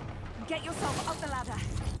walk, get yourself up the ladder.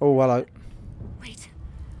 Oh, hello. Wait.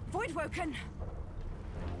 Voidwoken.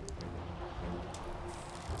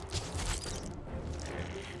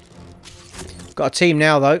 Got a team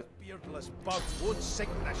now, though. Beardless bugs won't sink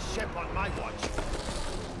the ship on my watch.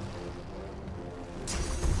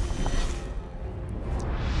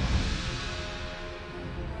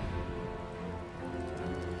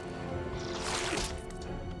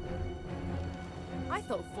 I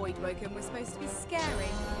thought Voidwoken was supposed to be scary.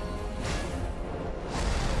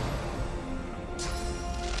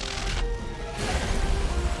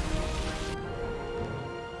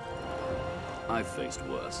 I've faced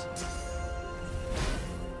worse.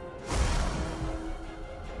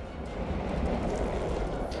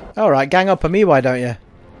 Alright, gang up on me, why don't you?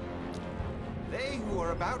 They who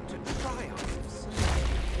are about to triumph.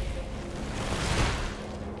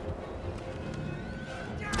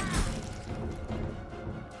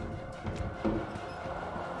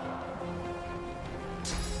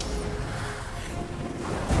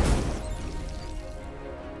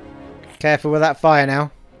 Careful with that fire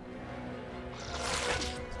now.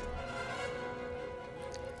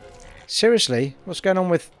 Seriously? What's going on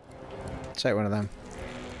with... Take one of them.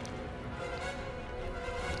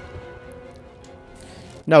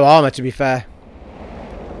 No armor, to be fair.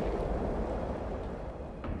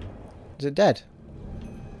 Is it dead?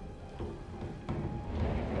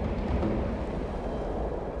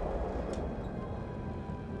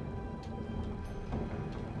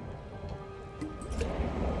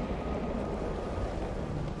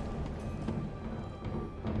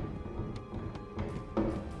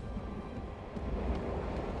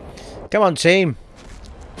 Come on, team.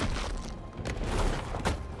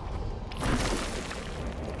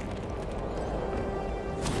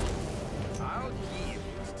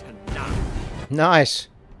 Nice.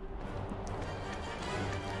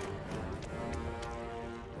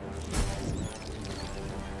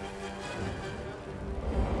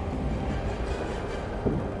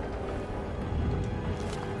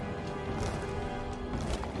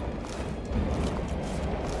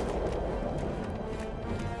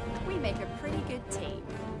 We make a pretty good team.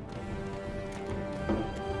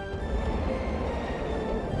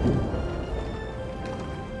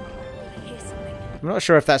 I'm not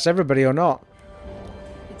sure if that's everybody or not.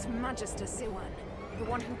 It's Magister Sirwan, the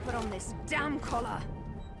one who put on this damn collar.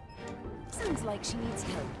 Sounds like she needs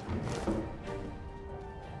help.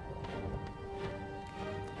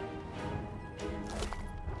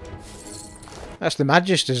 That's the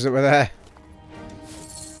Magisters that were there.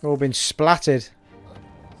 All been splattered.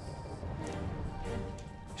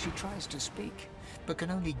 She tries to speak, but can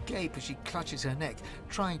only gape as she clutches her neck,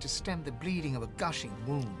 trying to stem the bleeding of a gushing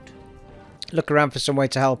wound. Look around for some way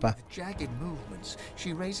to help her. With jagged movements,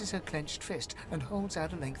 she raises her clenched fist and holds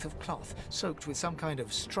out a length of cloth, soaked with some kind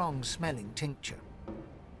of strong-smelling tincture.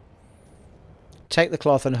 Take the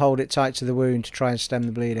cloth and hold it tight to the wound to try and stem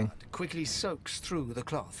the bleeding. Quickly soaks through the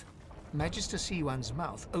cloth. Magister Sirwan's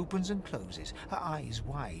mouth opens and closes, her eyes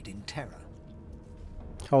wide in terror.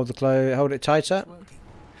 Hold it tighter.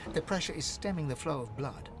 The pressure is stemming the flow of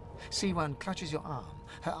blood. Sirwan clutches your arm,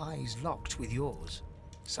 her eyes locked with yours.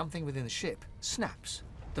 Something within the ship snaps.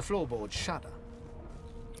 The floorboards shudder.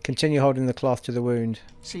 Continue holding the cloth to the wound.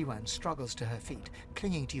 Sirwan struggles to her feet,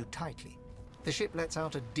 clinging to you tightly. The ship lets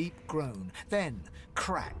out a deep groan, then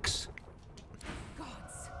cracks.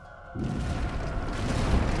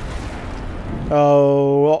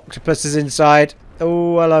 Oh, octopus is inside.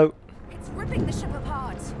 Oh, hello. It's ripping the ship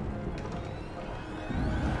apart.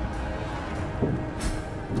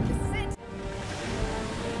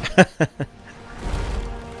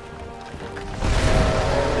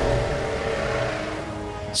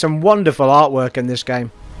 Some wonderful artwork in this game.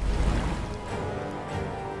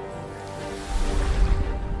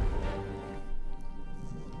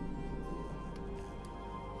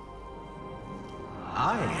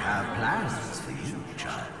 I have plans for you,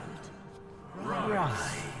 child.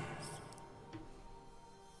 Rise.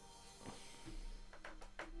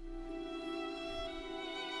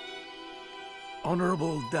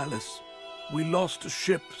 Honorable Dallas, we lost a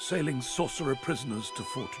ship sailing sorcerer prisoners to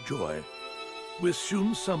Fort Joy. We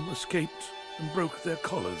assume some escaped and broke their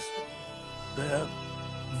collars. Their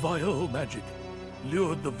vile magic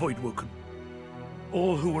lured the Voidwoken.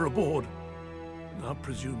 All who were aboard are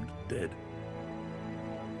presumed dead.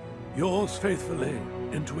 Yours faithfully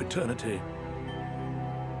into eternity,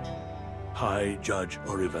 High Judge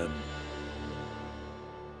Oriven.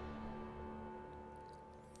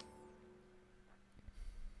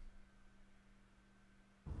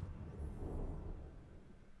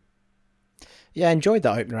 Yeah, I enjoyed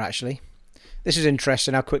that opener actually. This is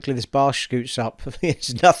interesting how quickly this bar scoots up.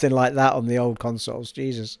 It's nothing like that on the old consoles.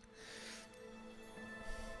 Jesus.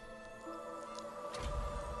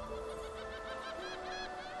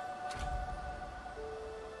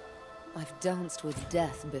 I've danced with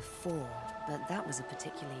death before, but that was a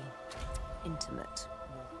particularly intimate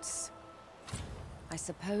waltz. I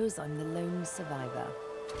suppose I'm the lone survivor.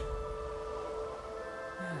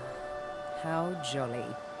 How jolly.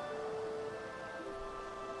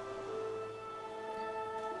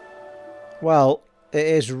 Well, it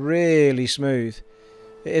is really smooth.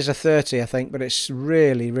 It is a 30, I think, but it's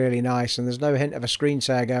really, really nice, and there's no hint of a screen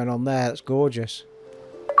tear going on there. That's gorgeous.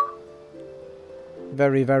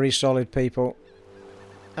 Very, very solid, people.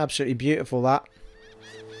 Absolutely beautiful, that.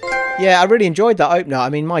 Yeah, I really enjoyed that opener. I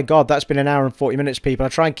mean, my God, that's been an hour and 40 minutes, people. I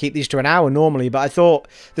try and keep these to an hour normally, but I thought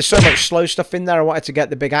there's so much slow stuff in there. I wanted to get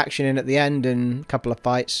the big action in at the end and a couple of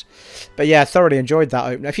fights. But yeah, I thoroughly enjoyed that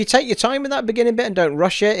opener. If you take your time with that beginning bit and don't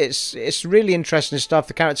rush it, it's really interesting stuff.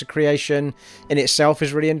 The character creation in itself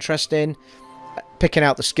is really interesting. Picking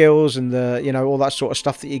out the skills and the, you know, all that sort of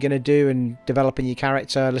stuff that you're going to do and developing your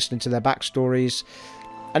character, listening to their backstories.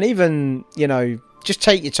 And even, you know, just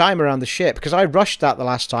take your time around the ship, because I rushed that the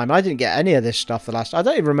last time. I didn't get any of this stuff the last time. I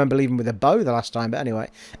don't even remember leaving with a bow the last time, but anyway.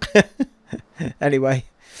 Anyway,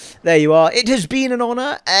 there you are. It has been an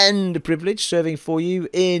honour and a privilege serving for you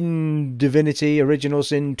in Divinity Original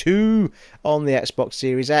Sin 2 on the Xbox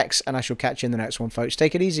Series X, and I shall catch you in the next one, folks.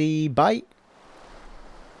 Take it easy. Bye.